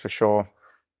few weeks for sure.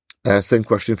 Same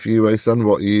question for you, Ahsan.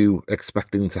 What are you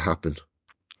expecting to happen?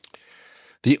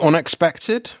 The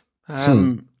unexpected?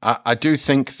 I do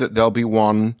think that there'll be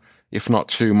one, if not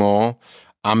two more.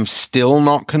 I'm still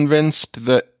not convinced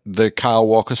that the Kyle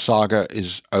Walker saga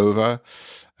is over.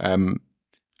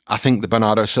 I think the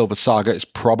Bernardo Silva saga is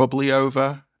probably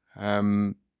over.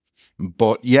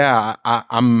 But yeah,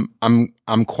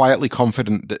 I'm quietly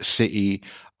confident that City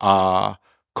are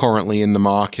currently in the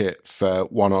market for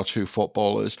one or two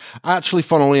footballers. Actually,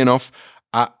 funnily enough,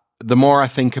 the more I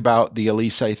think about the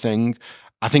Elise thing,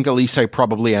 I think Elise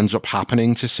probably ends up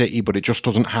happening to City, but it just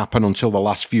doesn't happen until the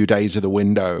last few days of the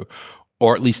window,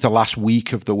 or at least the last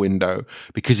week of the window,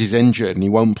 because he's injured and he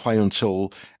won't play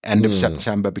until end of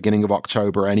September, beginning of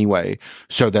October anyway.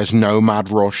 So there's no mad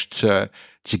rush to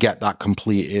get that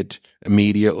completed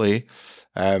immediately.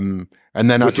 And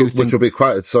then which would be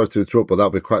quite, sorry to interrupt, but that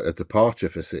would be quite a departure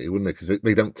for City, wouldn't it? Because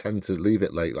they don't tend to leave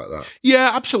it late like that.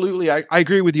 Yeah, absolutely. I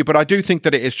agree with you, but I do think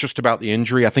that it is just about the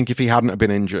injury. I think if he hadn't have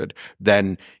been injured,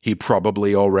 then he'd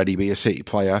probably already be a City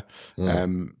player,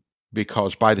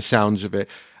 because by the sounds of it,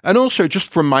 and also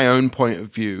just from my own point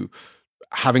of view,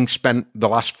 having spent the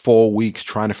last 4 weeks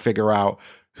trying to figure out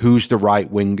who's the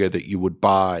right winger that you would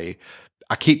buy,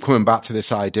 I keep coming back to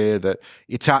this idea that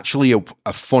it's actually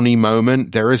a funny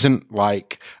moment. There isn't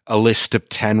like a list of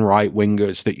 10 right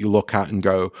wingers that you look at and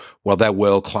go, well, they're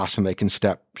world class and they can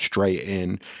step straight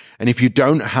in. And if you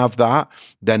don't have that,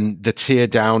 then the tier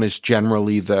down is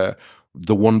generally the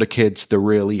wonder kids, the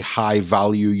really high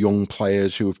value young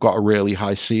players who have got a really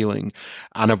high ceiling.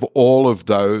 And of all of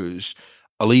those,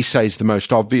 Elise is the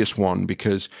most obvious one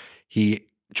because he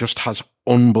just has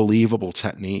unbelievable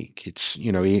technique. It's,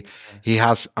 he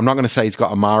has, I'm not going to say he's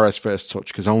got a Mahrez first touch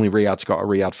because only Riyad's got a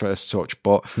Riyad first touch,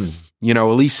 but,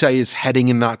 Elise is heading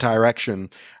in that direction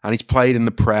and he's played in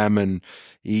the Prem and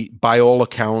he, by all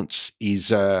accounts,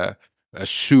 he's a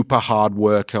super hard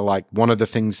worker. Like one of the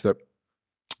things that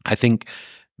I think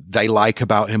they like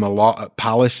about him a lot at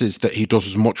Palace is that he does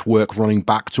as much work running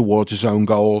back towards his own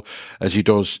goal as he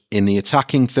does in the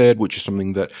attacking third, which is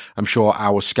something that I'm sure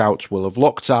our scouts will have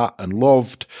looked at and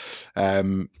loved.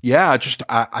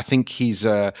 I think he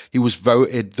was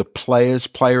voted the Players'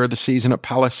 Player of the Season at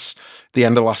Palace at the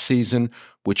end of last season,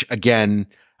 which again,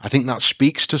 I think that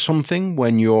speaks to something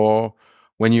when your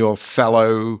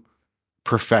fellow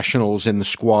professionals in the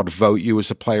squad vote you as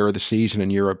the player of the season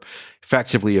and you're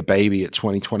effectively a baby at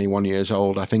 20, 21 years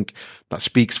old. I think that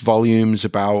speaks volumes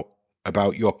about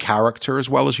your character as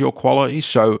well as your quality.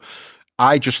 So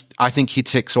I think he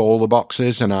ticks all the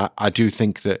boxes, and I do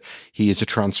think that he is a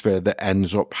transfer that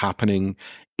ends up happening,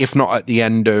 if not at the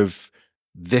end of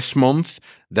this month,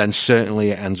 then certainly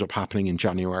it ends up happening in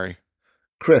January.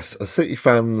 Chris, as City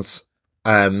fans,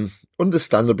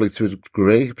 understandably to a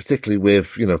degree, particularly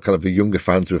with, kind of the younger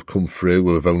fans who have come through,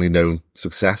 who have only known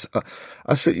success,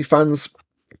 are City fans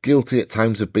guilty at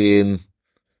times of being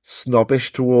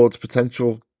snobbish towards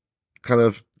potential kind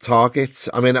of targets?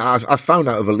 I mean, I found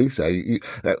out of Elise,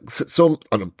 some,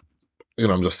 I'm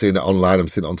just seeing it online, I'm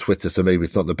seeing it on Twitter, so maybe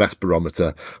it's not the best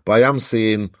barometer, but I am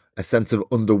seeing a sense of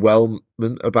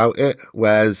underwhelmment about it,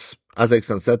 whereas, as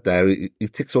Ahsan said there, he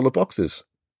ticks all the boxes.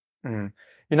 Mm.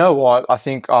 You know what? I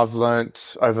think I've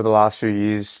learnt over the last few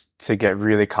years to get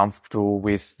really comfortable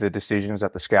with the decisions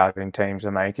that the scouting teams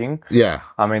are making. Yeah.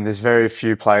 I mean, there's very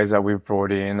few players that we've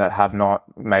brought in that have not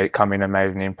come in and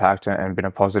made an impact and been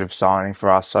a positive signing for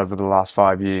us over the last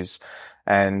 5 years.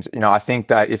 And, I think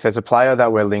that if there's a player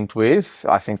that we're linked with,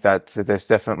 I think that there's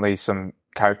definitely some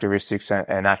characteristics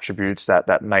and attributes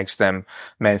that makes them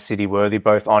Man City worthy,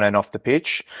 both on and off the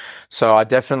pitch. So I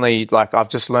definitely, I've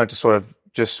just learned to sort of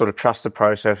trust the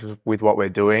process with what we're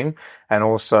doing. And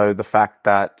also the fact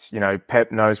that,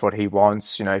 Pep knows what he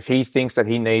wants. If he thinks that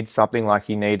he needs something like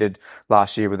he needed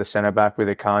last year with a centre back, with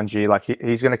a Kanji,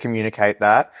 he's going to communicate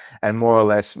that. And more or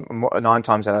less 9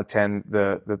 times out of 10,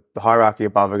 the hierarchy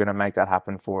above are going to make that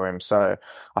happen for him. So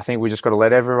I think we just got to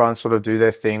let everyone sort of do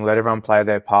their thing, let everyone play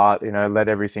their part, let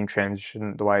everything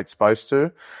transition the way it's supposed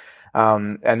to.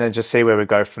 And then just see where we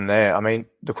go from there. I mean,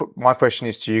 my question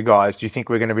is to you guys, do you think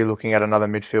we're going to be looking at another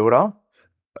midfielder?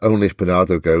 Only if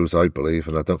Bernardo goes, I believe,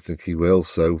 and I don't think he will.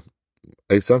 So,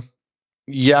 Ahsan?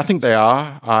 Yeah, I think they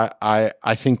are.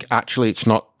 I think actually it's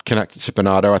not connected to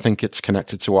Bernardo. I think it's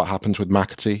connected to what happens with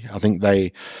McAtee. I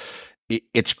think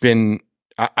it's been,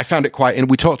 I found it quite, and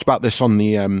we talked about this on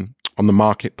the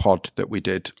market pod that we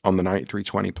did on the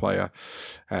 9320 player,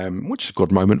 which is a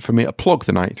good moment for me to plug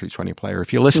the 9320 player.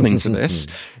 If you're listening to this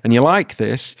and you like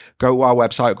this, go to our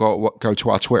website, go to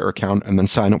our Twitter account, and then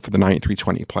sign up for the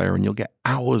 9320 player, and you'll get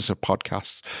hours of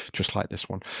podcasts just like this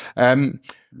one.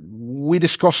 We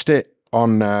discussed it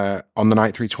on the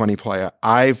 9320 player.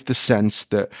 I've the sense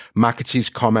that McAtee's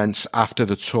comments after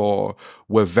the tour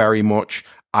were very much,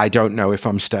 I don't know if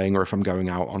I'm staying or if I'm going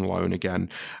out on loan again.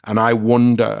 And I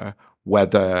wonder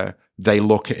whether they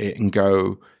look at it and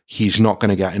go, he's not going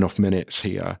to get enough minutes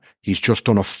here. He's just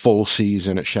done a full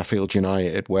season at Sheffield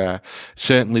United, where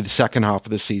certainly the second half of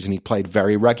the season he played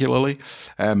very regularly.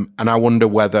 And I wonder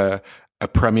whether a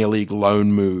Premier League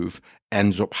loan move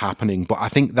ends up happening. But I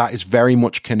think that is very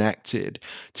much connected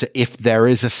to if there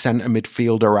is a centre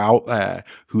midfielder out there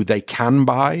who they can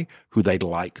buy, who they'd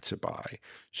like to buy.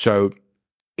 So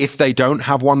if they don't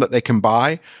have one that they can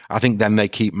buy, I think then they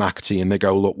keep McAtee and they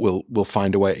go, look, we'll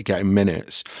find a way to get him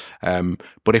minutes.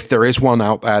 But if there is one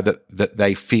out there that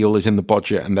they feel is in the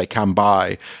budget and they can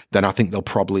buy, then I think they'll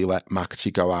probably let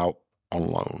McAtee go out on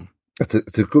loan.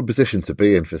 It's a good position to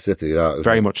be in for City.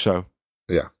 Very much so.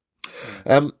 Yeah.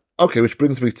 Okay, which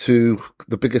brings me to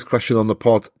the biggest question on the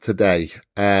pod today.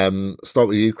 Start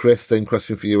with you, Chris. Same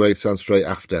question for you, Ahsan, straight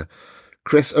after.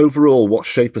 Chris, overall, what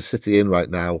shape is City in right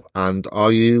now, and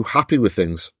are you happy with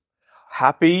things?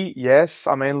 Happy, yes.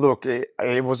 I mean, look, it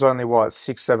was only,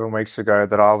 6-7 weeks ago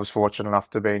that I was fortunate enough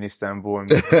to be in Istanbul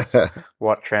and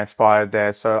what transpired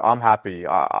there. So I'm happy.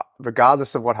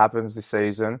 Regardless of what happens this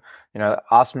season,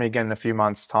 ask me again in a few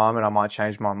months' time and I might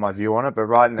change my view on it. But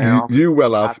right now, you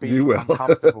will have. You will. I'm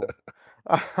comfortable.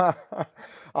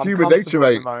 Human nature,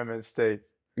 mate. At the moment, Steve.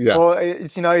 Yeah. Well,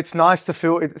 it's nice to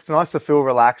feel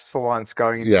relaxed for once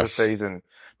going into the season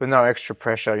with no extra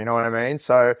pressure. You know what I mean?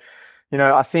 So,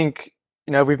 I think,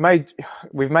 we've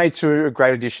made 2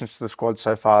 great additions to the squad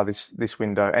so far this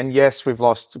window. And yes, we've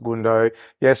lost Gundo.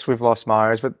 Yes, we've lost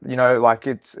Mahrez, but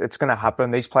it's going to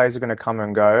happen. These players are going to come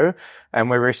and go, and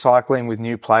we're recycling with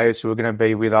new players who are going to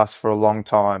be with us for a long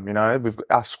time.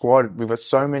 Our squad, we've got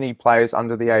so many players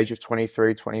under the age of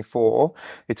 23, 24.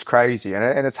 It's crazy.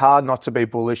 And it's hard not to be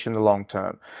bullish in the long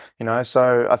term,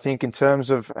 So I think in terms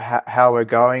of how we're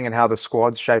going and how the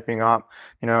squad's shaping up,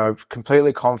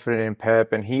 completely confident in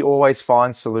Pep, and he always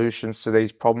finds solutions to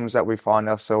these problems that we find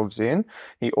ourselves in.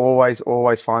 He always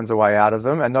finds a way out of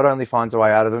them, and not only finds a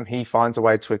way out of them, he finds a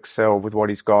way to excel with what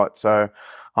he's got. So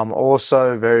I'm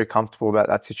also very comfortable about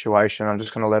that situation. I'm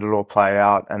just going to let it all play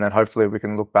out, and then hopefully we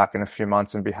can look back in a few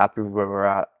months and be happy with where we're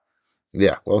at.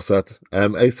 Yeah, well said.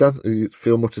 Ahsan, you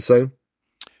feel much the same?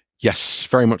 Yes,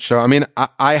 very much so. I mean,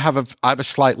 I have a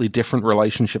slightly different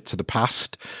relationship to the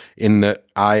past in that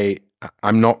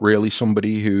I'm not really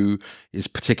somebody who is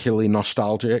particularly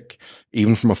nostalgic,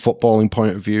 even from a footballing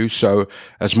point of view. So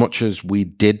as much as we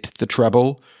did the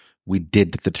treble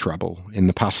in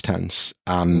the past tense.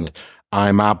 And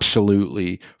I'm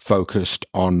absolutely focused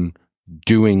on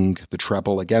doing the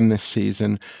treble again this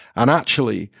season. And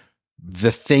actually,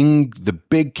 the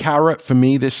big carrot for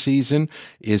me this season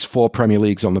is 4 Premier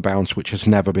Leagues on the bounce, which has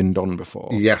never been done before.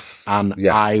 Yes. And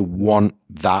I want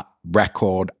that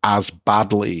record as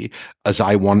badly as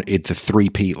I wanted the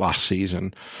three-peat last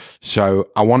season. So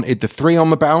I wanted the 3 on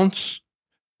the bounce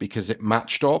because it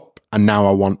matched up, and now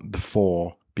I want the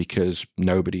 4 because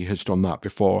nobody has done that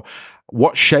before.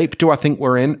 What shape do I think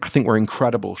we're in? I think we're in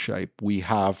incredible shape. We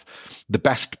have the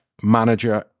best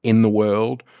manager in the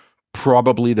world,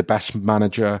 probably the best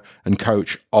manager and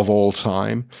coach of all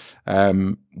time.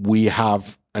 We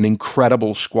have an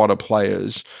incredible squad of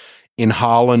players. In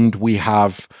Haaland, we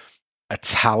have a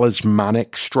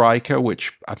talismanic striker,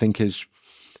 which I think is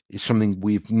something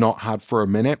we've not had for a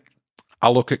minute. I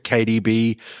look at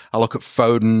KDB, I look at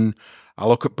Foden, I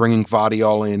look at bringing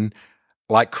Gvardiol in.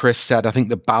 Like Chris said, I think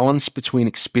the balance between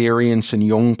experience and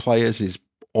young players is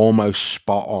almost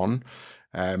spot on.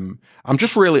 I'm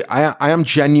just really, I am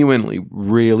genuinely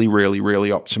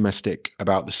really optimistic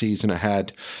about the season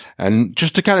ahead. And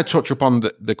just to kind of touch upon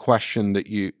the question that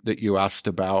you asked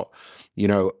about,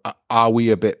 are we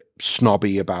a bit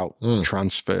snobby about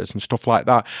transfers and stuff like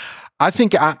that? I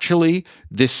think actually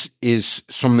this is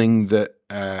something that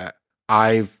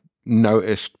I've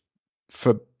noticed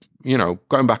for,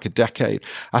 going back a decade.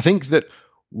 I think that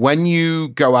when you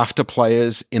go after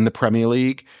players in the Premier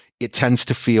League, it tends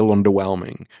to feel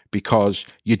underwhelming because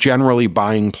you're generally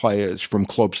buying players from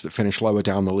clubs that finish lower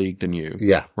down the league than you.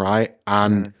 Yeah. Right.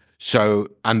 And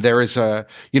and there is I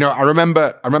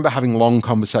remember having long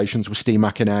conversations with Steve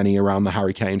McInerney around the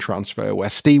Harry Kane transfer where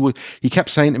he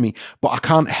kept saying to me, but I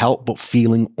can't help but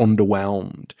feeling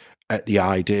underwhelmed at the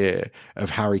idea of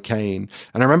Harry Kane.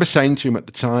 And I remember saying to him at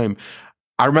the time,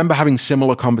 I remember having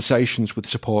similar conversations with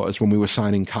supporters when we were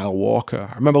signing Kyle Walker.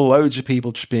 I remember loads of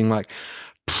people just being like,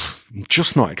 I'm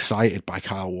just not excited by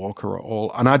Kyle Walker at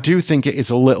all. And I do think it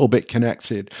is a little bit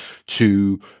connected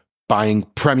to buying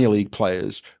Premier League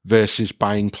players versus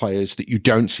buying players that you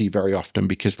don't see very often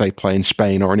because they play in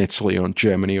Spain or in Italy or in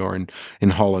Germany or in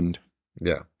Holland.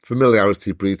 Yeah.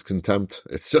 Familiarity breeds contempt.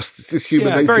 It's just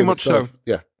human nature. Very much so.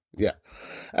 Yeah.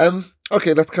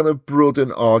 Okay, let's kind of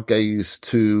broaden our gaze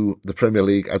to the Premier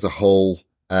League as a whole.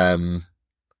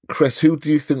 Chris, who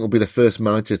do you think will be the first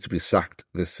manager to be sacked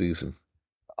this season?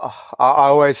 I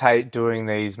always hate doing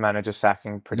these manager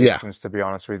sacking predictions, to be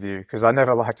honest with you, because I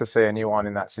never like to see anyone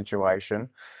in that situation.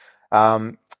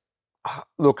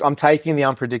 Look, I'm taking the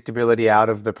unpredictability out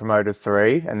of the promoted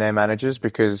 3 and their managers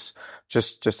because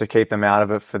just to keep them out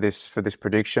of it for this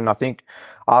prediction. I think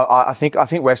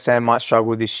West Ham might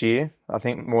struggle this year. I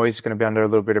think Moyes is going to be under a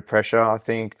little bit of pressure. I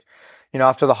think,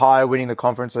 after the high winning the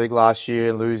Conference League last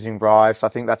year, losing Rice, I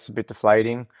think that's a bit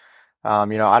deflating.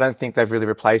 I don't think they've really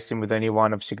replaced him with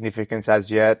anyone of significance as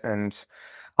yet. And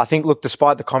I think, look,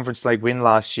 despite the Conference League win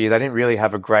last year, they didn't really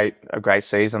have a great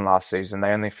season last season.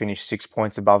 They only finished 6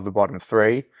 points above the bottom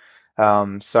 3.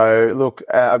 So look,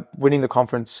 winning the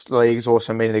Conference Leagues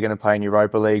also mean they're going to play in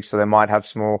Europa League. So they might have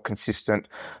some more consistent,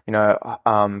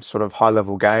 sort of high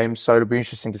level games. So it'll be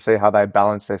interesting to see how they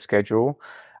balance their schedule.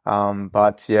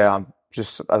 But yeah,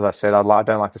 just, as I said, I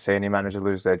don't like to see any manager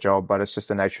lose their job, but it's just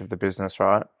the nature of the business,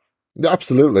 right? Yeah,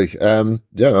 absolutely.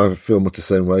 I feel much the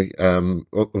same way.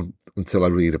 Until I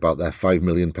read about their £5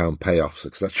 million payoffs,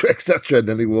 etc., and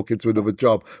then they walk into another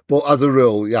job. But as a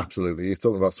rule, yeah, absolutely, you're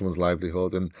talking about someone's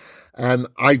livelihood, and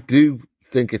I do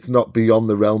think it's not beyond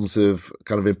the realms of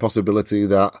kind of impossibility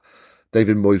that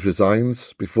David Moyes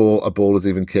resigns before a ball is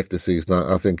even kicked this season.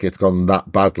 I think it's gone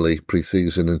that badly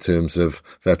pre-season in terms of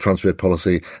their transfer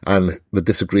policy and the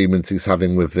disagreements he's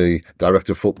having with the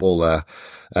director of football there.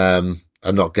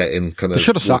 And not getting kind of... They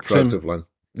should have sacked him.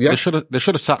 Yeah. They should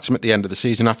have sacked him at the end of the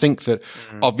season. I think that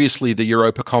obviously the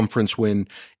Europa Conference win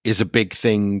is a big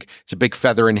thing. It's a big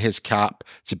feather in his cap.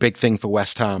 It's a big thing for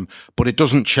West Ham. But it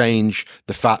doesn't change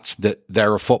the fact that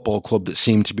they're a football club that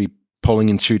seem to be pulling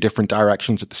in 2 different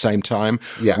directions at the same time,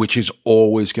 which is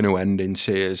always going to end in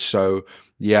tears. So,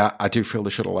 yeah, I do feel they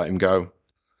should have let him go.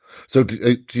 So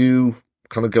do you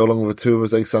kind of go along with the 2 of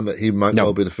us, Ahsan, that he might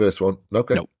well be the first one?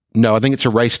 Okay. No, I think it's a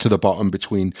race to the bottom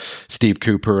between Steve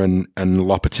Cooper and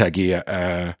Lopetegui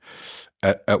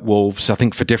at Wolves. I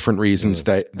think for different reasons.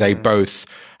 They both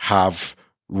have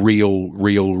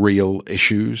real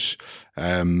issues.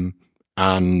 And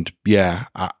yeah,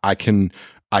 I can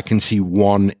see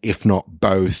one, if not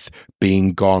both,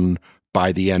 being gone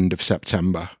by the end of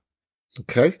September.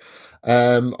 Okay.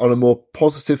 On a more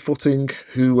positive footing,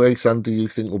 who, Ahsan, do you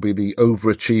think will be the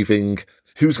overachieving?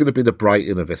 Who's going to be the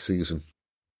Brighton of this season?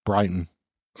 Brighton.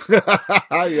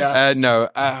 Yeah.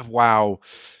 Wow.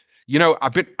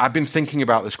 I've been thinking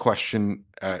about this question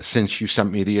since you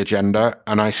sent me the agenda,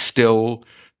 and I still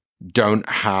don't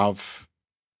have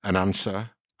an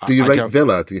answer. Do you rate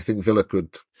Villa? Do you think Villa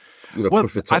could,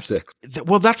 push the top 6?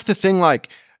 Well, that's the thing. Like,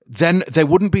 then there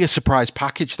wouldn't be a surprise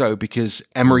package though, because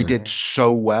Emery did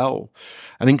so well.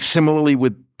 I think similarly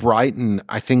with Brighton,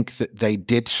 I think that they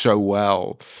did so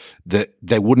well that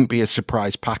there wouldn't be a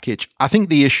surprise package. I think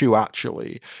the issue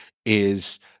actually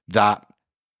is that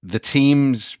the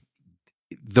teams,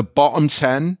 the bottom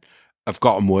 10 have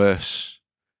gotten worse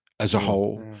as a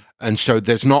whole. And so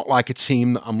there's not like a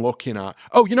team that I'm looking at.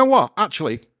 Oh, you know what?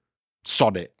 Actually,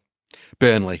 sod it.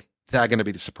 Burnley, they're going to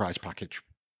be the surprise package.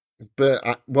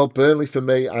 But Burnley for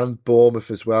me and Bournemouth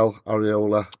as well,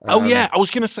 Areola. I was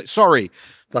going to say, sorry.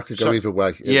 That could go either way.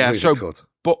 It really so could.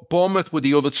 But Bournemouth were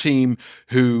the other team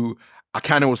who I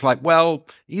kind of was like, well,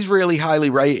 he's really highly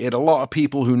rated. A lot of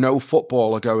people who know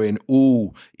football are going,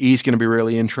 ooh, he's going to be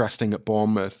really interesting at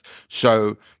Bournemouth.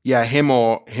 So, yeah, him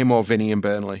or Vinny and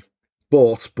Burnley.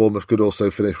 But Bournemouth could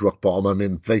also finish rock bottom. I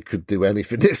mean, they could do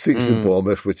anything this season,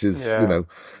 Bournemouth, which is,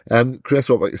 Chris,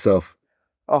 what about yourself?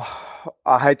 Oh,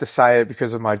 I hate to say it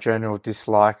because of my general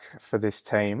dislike for this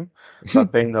team,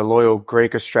 but being the loyal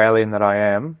Greek Australian that I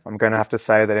am, I'm going to have to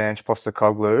say that Ange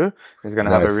Postecoglou is going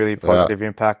to have a really positive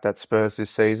impact at Spurs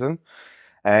this season.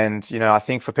 And, I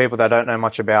think for people that don't know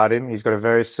much about him, he's got a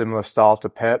very similar style to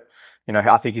Pep.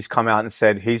 I think he's come out and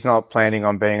said he's not planning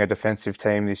on being a defensive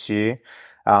team this year.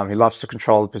 He loves to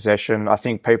control the possession. I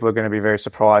think people are going to be very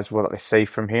surprised with what they see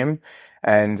from him.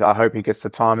 And I hope he gets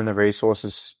the time and the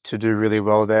resources to do really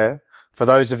well there. For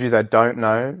those of you that don't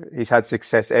know, he's had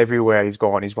success everywhere he's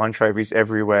gone. He's won trophies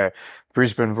everywhere.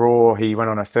 Brisbane Roar, he went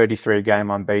on a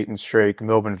 33-game unbeaten streak.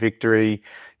 Melbourne Victory.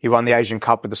 He won the Asian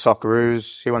Cup with the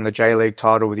Socceroos. He won the J-League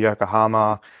title with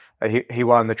Yokohama. He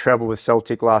won the treble with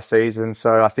Celtic last season.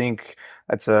 So I think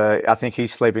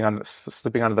he's slipping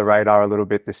under the radar a little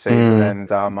bit this season.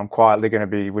 And I'm quietly going to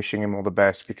be wishing him all the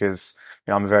best because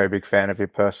I'm a very big fan of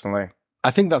him personally. I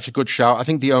think that's a good shout. I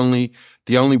think the only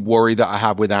worry that I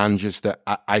have with Ange is that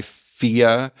I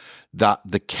fear that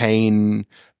the Kane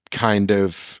kind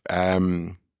of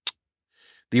the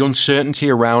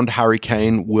uncertainty around Harry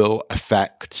Kane will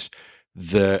affect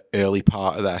the early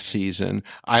part of their season.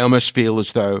 I almost feel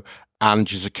as though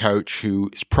Ange is a coach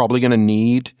who is probably going to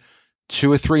need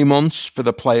 2 or 3 months for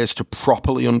the players to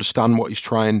properly understand what he's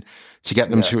trying to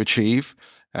get them to achieve.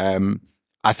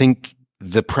 I think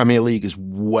the Premier League is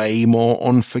way more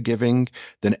unforgiving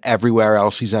than everywhere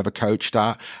else he's ever coached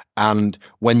at. And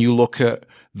when you look at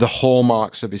the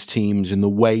hallmarks of his teams and the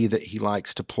way that he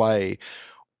likes to play,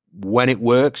 when it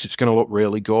works, it's going to look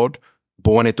really good.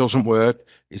 But when it doesn't work,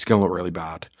 it's going to look really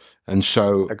bad. And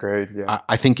so agreed,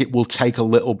 I think it will take a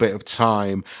little bit of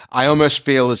time. I almost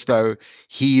feel as though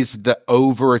he's the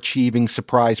overachieving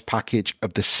surprise package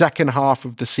of the second half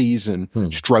of the season,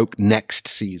 stroke next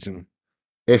season.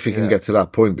 If he can get to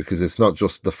that point, because it's not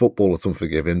just the football that's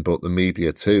unforgiving, but the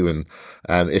media too.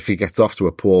 And if he gets off to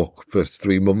a poor first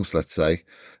 3 months, let's say,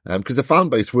 because the fan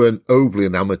base weren't overly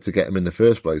enamoured to get him in the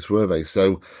first place, were they?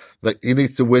 So he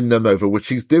needs to win them over, which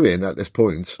he's doing at this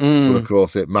point. But of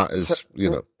course, it matters,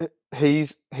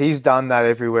 He's done that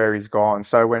everywhere he's gone.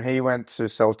 So when he went to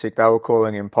Celtic, they were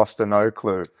calling him Posta No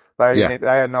Clue. They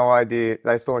had no idea.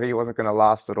 They thought he wasn't going to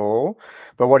last at all.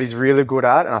 But what he's really good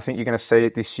at, and I think you're going to see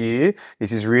it this year, is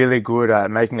he's really good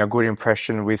at making a good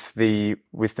impression with the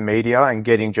media and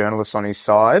getting journalists on his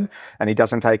side. And he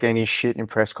doesn't take any shit in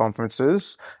press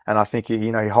conferences. And I think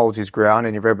he holds his ground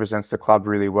and he represents the club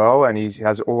really well. And he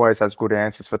always has good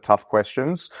answers for tough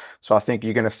questions. So I think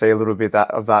you're going to see a little bit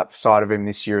of that side of him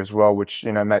this year as well, which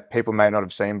people may not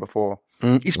have seen before.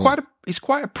 He's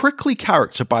quite a prickly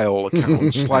character by all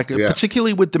accounts,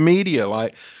 particularly with the media.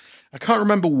 Like, I can't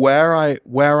remember where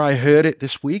I heard it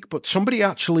this week, but somebody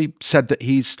actually said that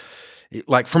he's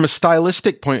like, from a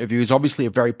stylistic point of view, he's obviously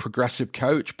a very progressive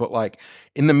coach, but like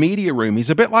in the media room, he's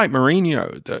a bit like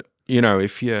Mourinho. That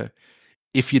if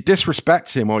you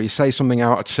disrespect him or you say something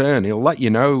out of turn, he'll let you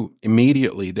know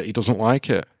immediately that he doesn't like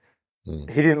it. He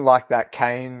didn't like that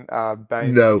Kane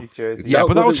Bane jersey. Yeah,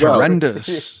 but that was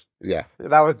horrendous. Yeah.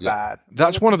 That was bad.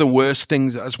 That's one of the worst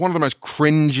things. That's one of the most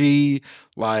cringy,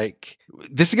 like,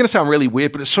 this is going to sound really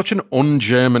weird, but it's such an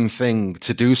un-German thing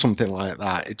to do something like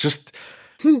that. It just,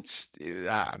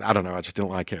 I don't know. I just didn't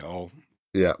like it at all.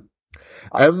 Yeah.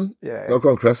 Go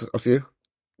on, Chris. After you.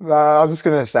 No, I was just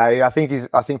going to say, I think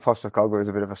Postecoglou is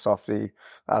a bit of a softie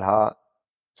at heart.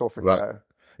 It's all for go.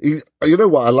 You know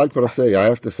what? I like what I say. I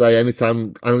have to say,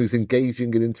 anytime he's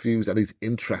engaging in interviews and he's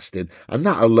interested, and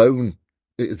that alone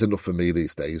is enough for me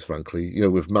these days, frankly,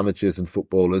 with managers and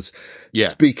footballers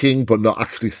speaking but not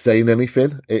actually saying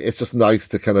anything. It's just nice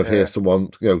to kind of hear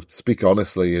someone, speak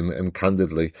honestly and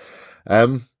candidly.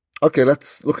 Okay,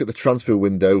 let's look at the transfer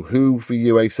window. Who for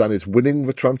you, Ahsan, is winning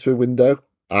the transfer window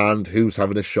and who's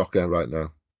having a shocker right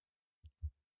now?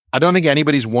 I don't think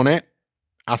anybody's won it.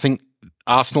 I think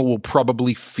Arsenal will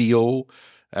probably feel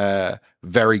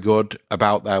very good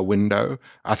about their window.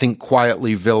 I think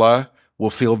quietly Villa will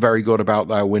feel very good about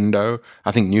their window.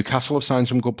 I think Newcastle have signed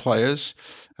some good players.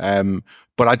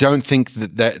 But I don't think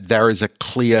that there is a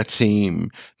clear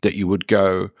team that you would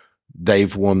go,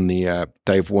 they've won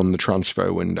the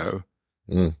transfer window.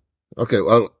 Mm. Okay,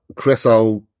 well, Chris,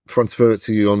 I'll transfer it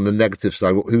to you on the negative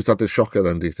side. Who's had the shocker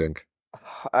then, do you think?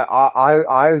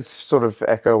 I sort of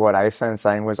echo what Ahsan's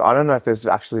saying was I don't know if there's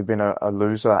actually been a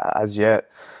loser as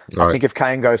yet. Right. I think if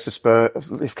Kane goes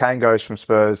from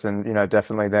Spurs, then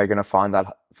definitely they're going to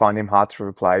find him hard to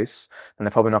replace, and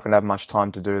they're probably not going to have much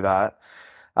time to do that.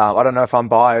 I don't know if I'm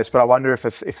biased, but I wonder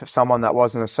if someone that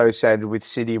wasn't associated with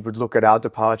City would look at our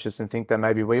departures and think that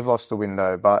maybe we've lost the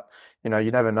window. But, you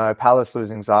never know. Palace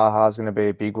losing Zaha is going to be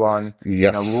a big one.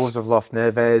 Yes. Wolves have lost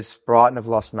Neves. Brighton have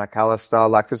lost McAllister.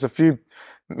 Like, there's a few,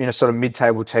 sort of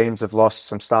mid-table teams have lost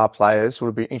some star players. It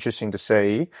would be interesting to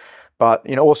see. But,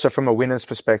 also from a winner's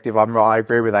perspective, I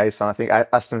agree with Ahsan. I think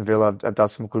Aston Villa have done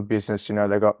some good business.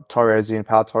 They've got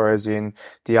Pau Torres in,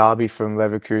 Diaby from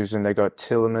Leverkusen. They've got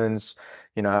Tielemans.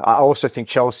 I also think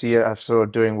Chelsea are sort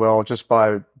of doing well just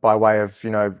by way of,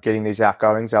 getting these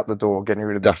outgoings out the door, getting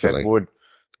rid of the dead wood.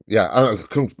 Yeah,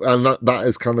 and that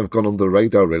has kind of gone under the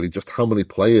radar, really, just how many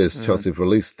players Chelsea have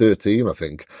released, 13, I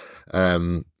think.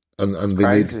 And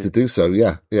they needed to do so,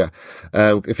 yeah.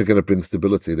 If they're going to bring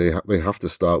stability, they have to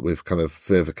start with kind of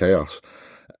further chaos.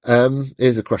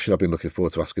 Here's a question I've been looking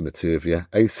forward to asking the two of you.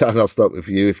 Ahsan, I'll start with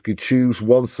you. If you could choose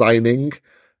one signing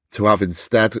to have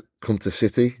instead come to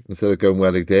City instead of going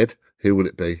where they did, who would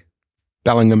it be?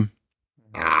 Bellingham.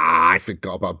 I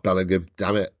forgot about Bellingham.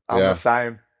 Damn it. I'm the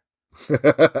same.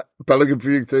 Bellingham for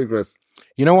you too, Chris.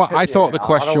 You know what? I thought the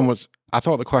question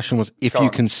was if you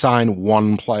can sign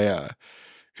one player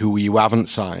who you haven't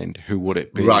signed, who would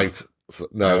it be? Right. So,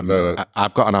 no.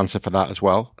 I've got an answer for that as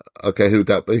well. Okay, who'd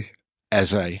that be?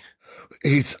 Eze.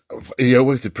 He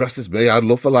always impresses me. I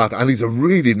love the lad, and he's a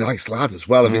really nice lad as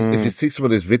well. If you see some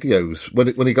of his videos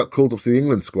when he got called up to the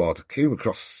England squad, he came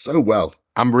across so well.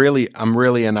 I'm really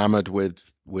enamored with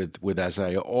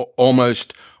Eze,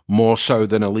 almost more so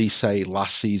than Elise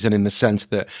last season, in the sense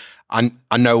that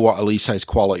I know what Elise's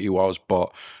quality was,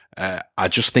 but I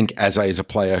just think Eze is a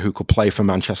player who could play for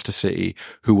Manchester City,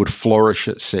 who would flourish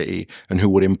at City, and who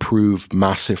would improve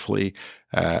massively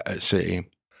at City.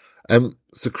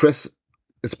 So Chris,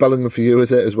 it's Bellingham for you,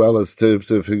 is it, as well as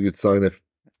terms of who you'd sign if?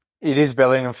 It is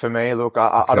Bellingham for me. Look,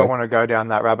 I don't want to go down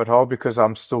that rabbit hole because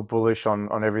I'm still bullish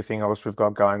on everything else we've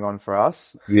got going on for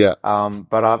us. Yeah.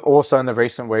 But I've also in the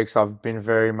recent weeks, I've been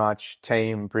very much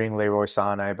team bring Leroy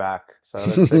Sané back. So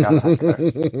let's see how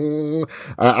that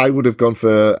goes. I would have gone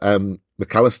for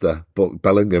McAllister, but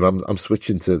Bellingham, I'm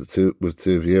switching to with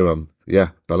two of you.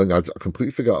 Bellingham, I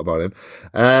completely forgot about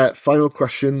him. Final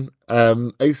question.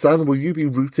 Ahsan, will you be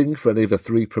rooting for any of the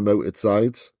three promoted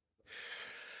sides?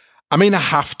 I mean, I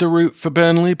have to root for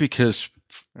Burnley because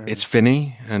it's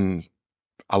Vinny and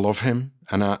I love him.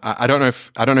 And I don't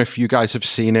know if you guys have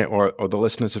seen it or the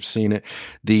listeners have seen it.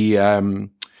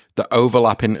 The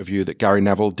overlap interview that Gary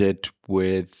Neville did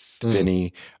with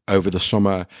Vinny over the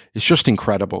summer is just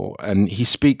incredible. And he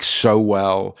speaks so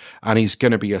well, and he's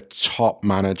going to be a top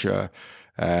manager.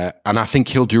 And I think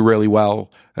he'll do really well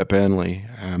at Burnley.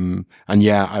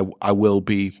 I will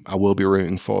be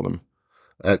rooting for them.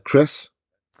 Chris?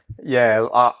 Yeah,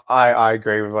 I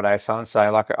agree with what Ahsan's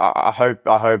saying. Like, I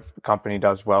hope Company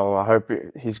does well. I hope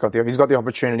he's got the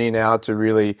opportunity now to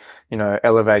really,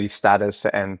 elevate his status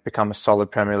and become a solid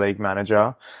Premier League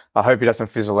manager. I hope he doesn't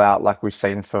fizzle out like we've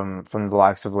seen from the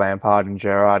likes of Lampard and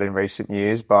Gerrard in recent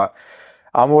years. But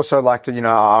I'm also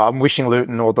I'm wishing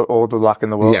Luton all the luck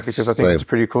in the world because I think it's a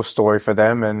pretty cool story for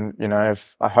them. And,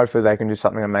 hopefully they can do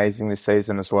something amazing this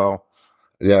season as well.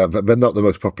 Yeah, they're not the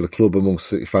most popular club amongst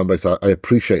City fan base. I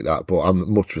appreciate that, but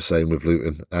I'm much the same with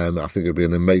Luton. I think it'd be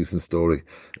an amazing story.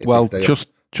 Well,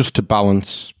 just to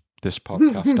balance this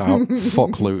podcast out,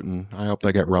 fuck Luton. I hope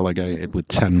they get relegated with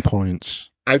 10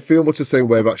 points. I feel much the same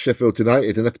way about Sheffield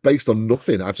United, and it's based on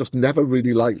nothing. I've just never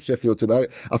really liked Sheffield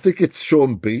United. I think it's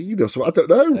Sean Bean or something. I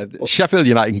don't know. Sheffield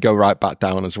United can go right back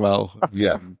down as well.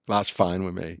 Yeah. That's fine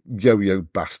with me. Yo-yo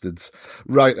bastards.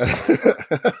 Right.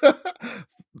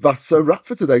 That's a wrap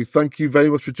for today. Thank you very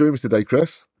much for joining us today,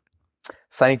 Chris.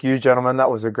 Thank you, gentlemen.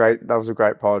 That was a great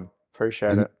pod.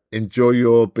 Appreciate it. Enjoy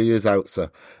your beers out,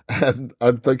 sir. And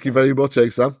thank you very much,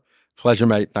 Ahsan. Pleasure,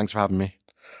 mate. Thanks for having me.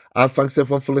 And thanks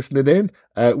everyone for listening in.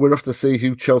 We're off to see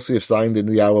who Chelsea have signed in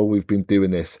the hour we've been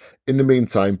doing this. In the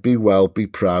meantime, be well, be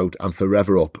proud, and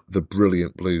forever up the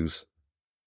brilliant Blues.